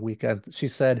for like the weekend. She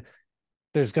said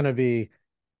there's gonna be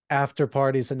after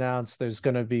parties announced, there's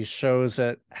gonna be shows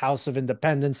at House of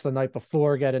Independence the night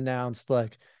before get announced.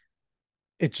 Like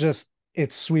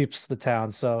it sweeps the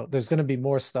town. So there's gonna be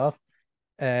more stuff,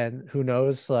 and who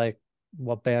knows like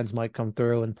what bands might come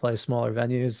through and play smaller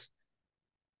venues.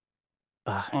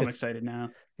 Oh, I'm It's excited now.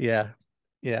 yeah,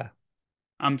 yeah.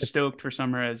 I'm It's stoked for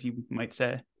summer, as you might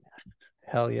say.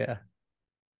 hell yeah.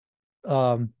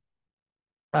 Um,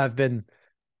 I've been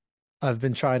I've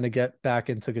been trying to get back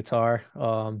into guitar.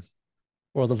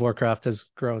 World of Warcraft has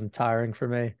grown tiring for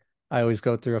me. I always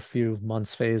go through a few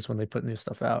months phase when they put new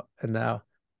stuff out, and now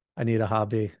I need a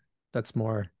hobby that's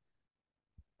more,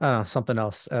 I don't know, something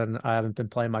else. And I haven't been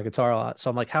playing my guitar a lot. So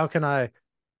I'm like, how can I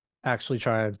actually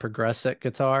try and progress at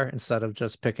guitar instead of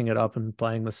just picking it up and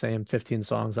playing the same 15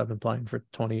 songs I've been playing for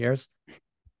 20 years?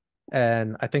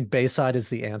 And I think Bayside is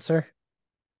the answer.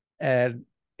 And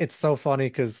it's so funny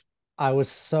because I was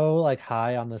so like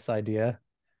high on this idea.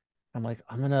 I'm like,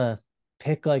 I'm gonna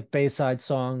pick like Bayside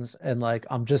songs and like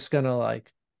I'm just gonna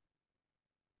like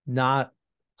not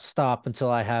stop until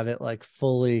I have it like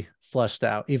fully fleshed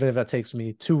out, even if that takes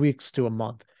me 2 weeks to a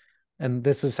month. And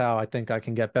this is how I think I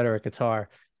can get better at guitar.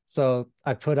 So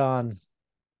I put on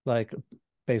like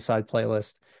Bayside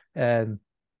playlist and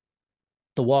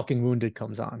The Walking Wounded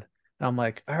comes on. And I'm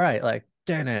like, all right, like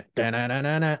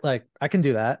like I can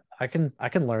do that. I can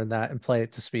learn that and play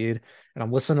it to speed. And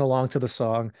I'm listening along to the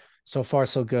song. So far,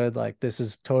 so good. Like this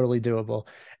is totally doable.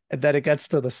 And then it gets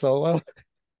to the solo.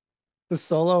 The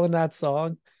solo in that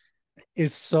song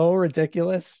is so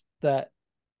ridiculous that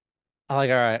I'm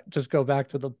like, all right, just go back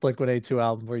to the Blink-182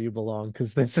 album where you belong,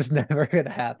 because this is never gonna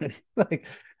happen. Like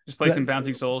Just play some that's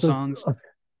bouncing soul this songs.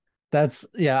 that's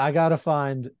yeah, I gotta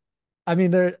find I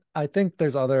mean I think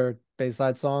there's other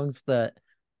Bayside songs that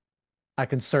I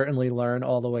can certainly learn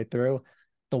all the way through.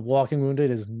 The Walking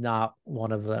Wounded is not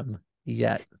one of them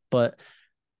yet. But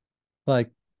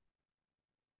like,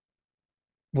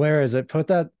 where is it? Put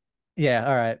that yeah,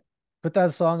 all right. Put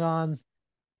that song on.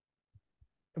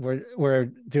 We're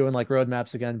doing like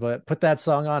roadmaps again, but put that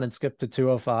song on and skip to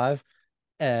 205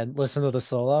 and listen to the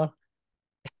solo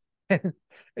and,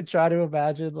 and try to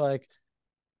imagine like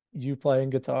you playing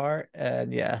guitar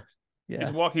and yeah,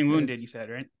 It's yeah. Walking Wounded, It's you said,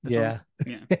 right? The song? yeah.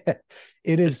 Yeah.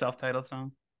 It The is. self-titled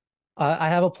song. I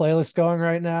have a playlist going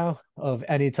right now of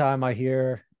anytime I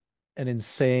hear an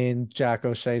insane Jack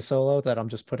O'Shea solo that I'm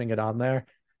just putting it on there.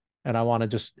 And I want to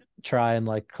just try and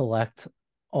like collect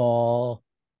all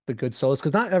the good solos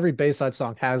because not every Bayside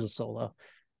song has a solo.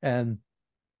 And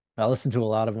I listen to a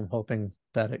lot of them hoping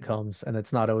that it comes, and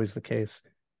it's not always the case.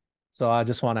 So I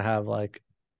just want to have like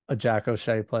a Jack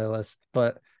O'Shea playlist,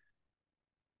 but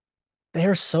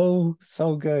they're so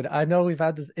good. I know we've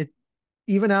had this it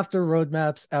even after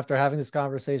roadmaps, after having this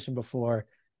conversation before,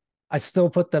 I still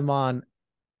put them on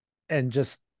and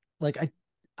just like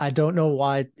I don't know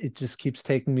why it just keeps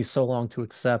taking me so long to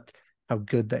accept how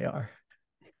good they are.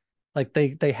 Like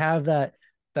they have that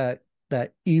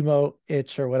emo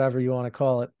itch or whatever you want to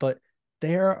call it, but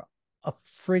they're a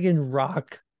friggin'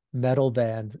 rock metal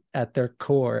band at their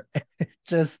core.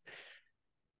 Just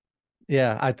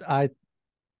yeah, I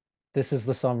this is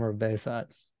the summer of Bayside.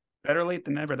 Better late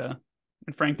than never, though.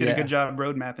 And Frank did a good Yeah, job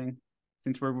road mapping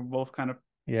since we're both kind of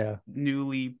yeah.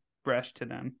 newly fresh to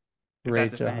them, if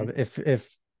that's Great a job. thing. If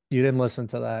you didn't listen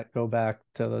to that, go back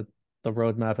to the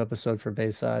roadmap episode for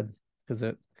Bayside because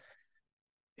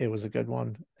it was a good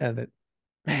one. And it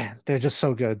man, they're just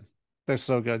so good. They're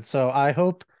so good. So I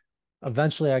hope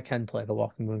eventually I can play The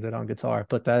Walking Wounded on guitar,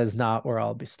 but that is not where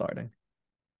I'll be starting.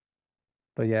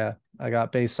 But yeah, I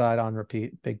got Bayside on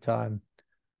repeat big time.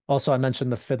 Also, I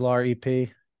mentioned the Fiddler EP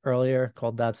earlier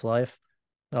called That's Life.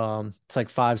 It's like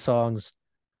 5 songs.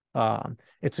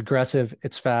 It's aggressive,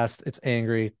 it's fast, it's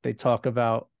angry. They talk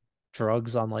about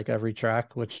drugs on like every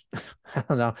track, which I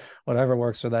don't know, whatever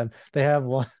works for them. They have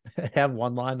one they have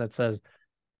one line that says,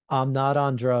 I'm not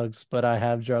on drugs, but I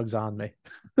have drugs on me.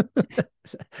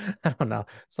 I don't know.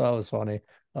 So that was funny.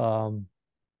 Um,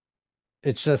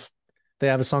 it's just they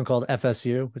have a song called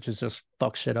FSU, which is just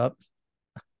fuck shit up.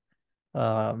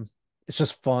 Um, it's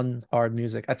just fun, hard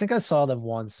music. I think I saw them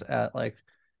once at like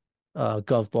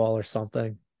Gov Ball or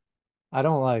something. I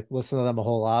don't like listen to them a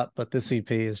whole lot, but this EP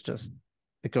is just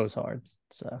it goes hard.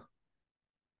 So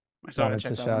I still gotta wanted to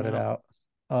check that one shout it out.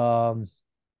 out. Um,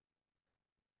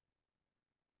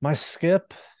 my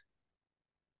skip,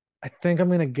 I think I'm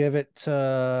gonna give it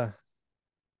to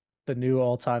the new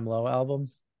All Time Low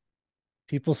album.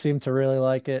 People seem to really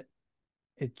like it.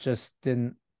 It just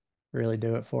didn't really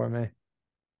do it for me.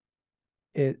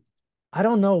 It, I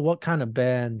don't know what kind of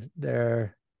band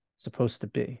they're supposed to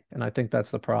be, and I think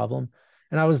that's the problem.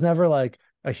 And I was never like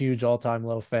a huge All Time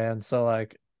Low fan, so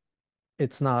like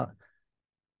it's not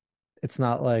it's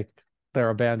not like they're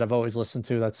a band I've always listened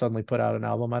to that suddenly put out an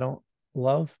album I don't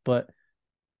love, but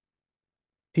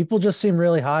people just seem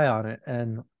really high on it,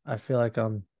 and I feel like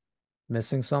I'm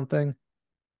missing something.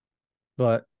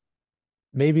 But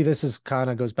maybe this is kind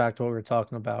of goes back to what we were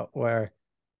talking about, where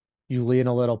you lean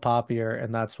a little poppier,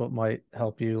 and that's what might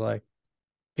help you like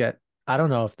get. I don't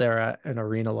know if they're at an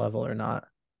arena level or not.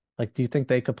 Like, do you think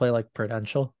they could play like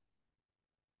Prudential?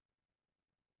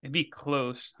 It'd be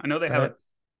close. I know they have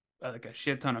Right? like a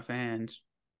shit ton of fans,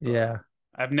 but Yeah,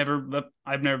 I've never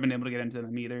been able to get into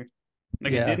them either.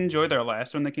 Like I did yeah, enjoy their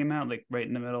last one that came out like right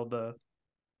in the middle of the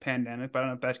pandemic, but I don't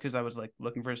know if that's because I was like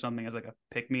looking for something as like a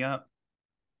pick me up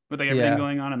with like everything yeah.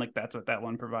 going on, and like that's what that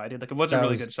one provided. Like it was a That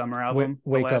really was good summer Wake, album, the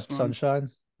Wake last Up one, Sunshine.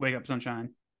 Wake Up Sunshine.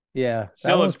 Yeah,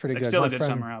 that one was pretty good. Still a good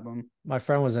summer album. My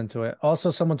friend was into it.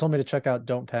 Also, someone told me to check out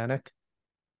Don't Panic,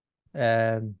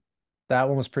 and that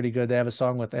one was pretty good. They have a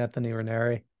song with Anthony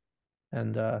Ranieri,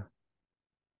 and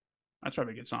That's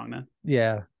probably a good song then.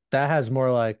 yeah, that has more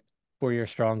like 4 Year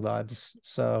Strong vibes.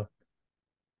 So,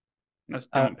 That's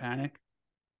uh, Don't Panic.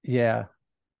 yeah,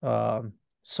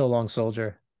 So Long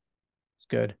Soldier, it's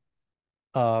good.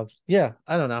 Yeah,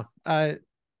 I don't know. I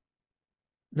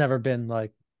never been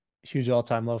like huge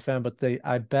all-time low fan, but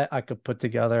I bet I could put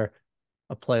together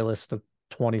a playlist of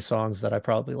 20 songs that I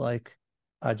probably like.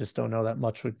 I just don't know that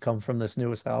much would come from this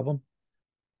newest album.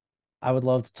 I would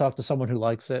love to talk to someone who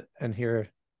likes it and hear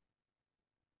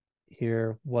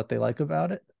what they like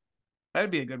about it.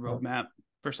 That'd be a good Uh, roadmap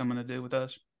for someone to do with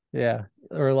us. yeah,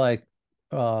 or like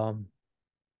um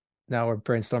now we're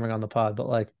brainstorming on the pod, but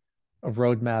like a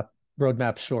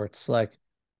roadmap shorts, like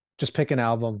just pick an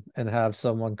album and have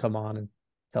someone come on and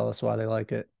tell us why they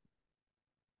like it.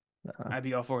 Uh, I'd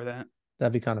be all for that.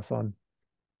 that'd be kind of fun.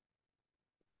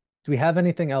 Do we have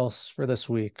anything else for this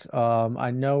week?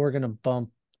 I know we're gonna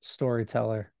bump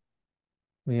Storyteller.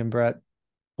 Me and Brett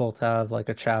both have like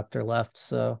a chapter left,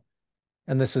 so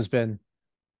and this has been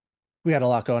we had a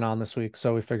lot going on this week,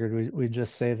 so we figured we'd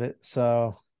just save it.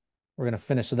 So we're gonna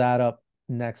finish that up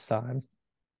next time.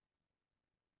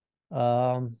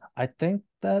 I think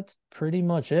that's pretty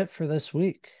much it for this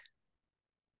week.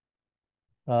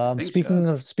 I think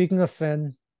so. Speaking of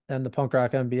Finn and the punk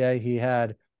rock MBA, he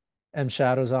had M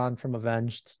Shadows on from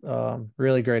Avenged.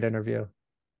 Really great interview.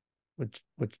 Would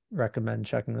recommend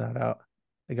checking that out.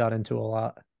 They got into a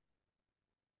lot.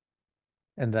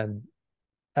 And then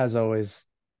as always,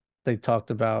 they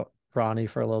talked about Ronnie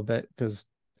for a little bit because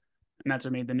And that's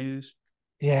what made the news.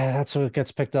 yeah, that's what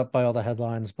gets picked up by all the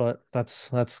headlines, but that's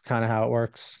kind of how it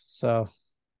works. So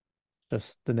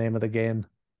just the name of the game.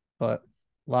 But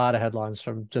a lot of headlines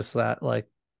from just that like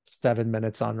 7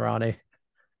 minutes on Ronnie.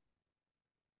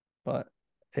 But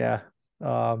yeah,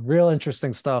 real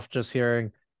interesting stuff. Just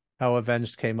hearing how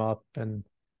Avenged came up and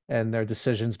their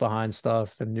decisions behind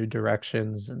stuff and new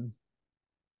directions and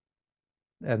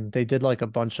they did like a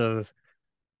bunch of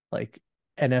like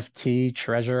NFT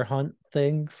treasure hunt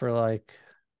thing for like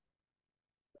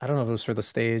I don't know if it was for the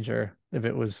stage or if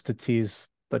it was to tease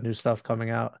the new stuff coming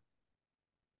out.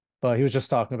 But he was just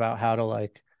talking about how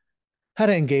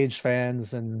to engage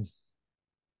fans and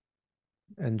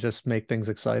just make things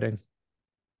exciting.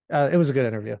 It was a good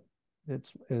interview.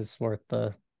 It's worth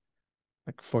the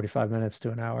like 45 minutes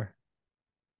to an hour.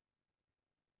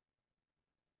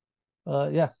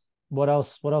 Yeah. What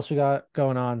else we got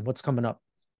going on? What's coming up?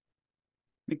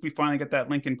 I think we finally got that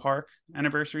Linkin Park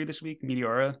anniversary this week.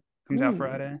 Meteora comes out Ooh,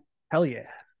 Friday, hell yeah.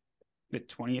 the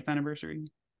 20th anniversary.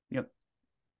 Yep.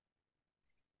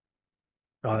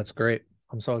 Oh, that's great.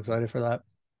 I'm so excited for that.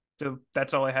 So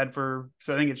that's all I had for.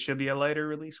 So I think it should be a lighter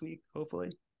release week.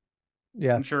 Hopefully,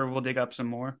 Yeah. I'm sure we'll dig up some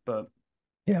more. But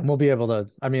Yeah, and we'll be able to,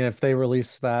 I mean, if they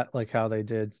release that like how they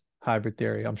did Hybrid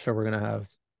Theory, I'm sure we're gonna have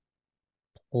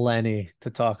plenty to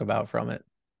talk about from it,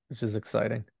 which is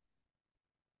exciting.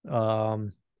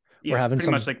 Um, yeah, we're it's having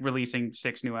pretty much some, like releasing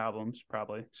 6 new albums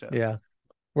probably. So yeah,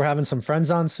 we're having some friends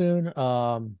on soon.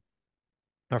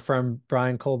 Our friend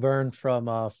Brian Colburn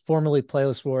from formerly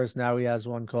Playlist Wars, now he has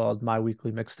one called My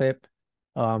Weekly Mixtape.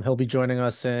 He'll be joining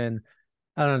us in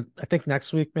I don't I think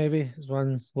next week maybe is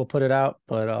when we'll put it out,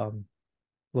 but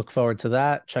look forward to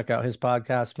that. Check out his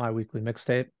podcast, My Weekly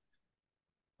Mixtape.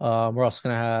 We're also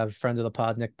gonna have friend of the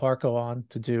pod, Nick Parko, on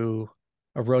to do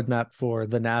a roadmap for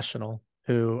the National,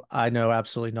 who I know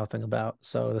absolutely nothing about.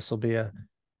 So this will be a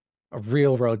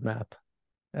real roadmap,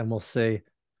 and we'll see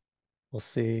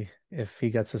if he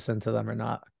gets us into them or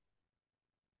not.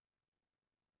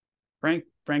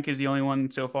 Frank is the only one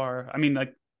so far. I mean,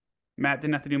 like Matt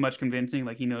didn't have to do much convincing.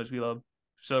 Like he knows we love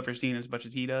Silverstein as much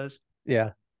as he does.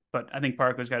 Yeah, But I think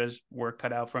Parker's got his work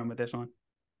cut out for him with this one.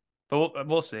 But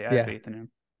we'll see. I have yeah, faith in him.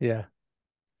 yeah,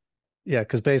 yeah.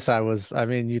 Because Bayside was, I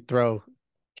mean, you throw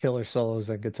killer solos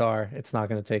and guitar, it's not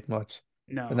going to take much.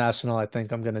 The No, National, I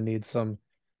think I'm going to need some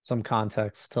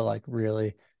context to like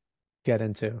really get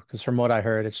into. Because from what I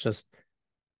heard, it's just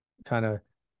kind of a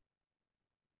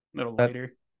little that,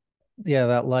 lighter. yeah,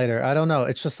 that lighter. I don't know.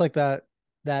 It's just like that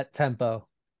tempo,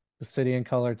 the City and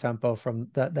Color tempo from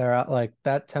that. They're out like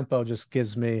that tempo just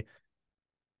gives me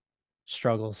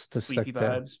struggles to Sleepy stick to.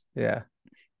 vibes. Yeah.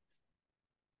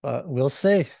 But we'll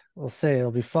see. We'll see.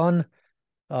 It'll be fun.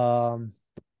 Um,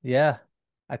 yeah,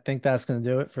 I think that's going to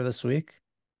do it for this week.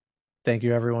 Thank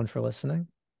you everyone for listening.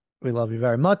 We love you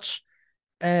very much,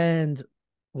 and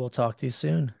we'll talk to you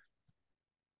soon.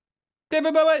 Bye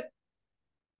bye bye.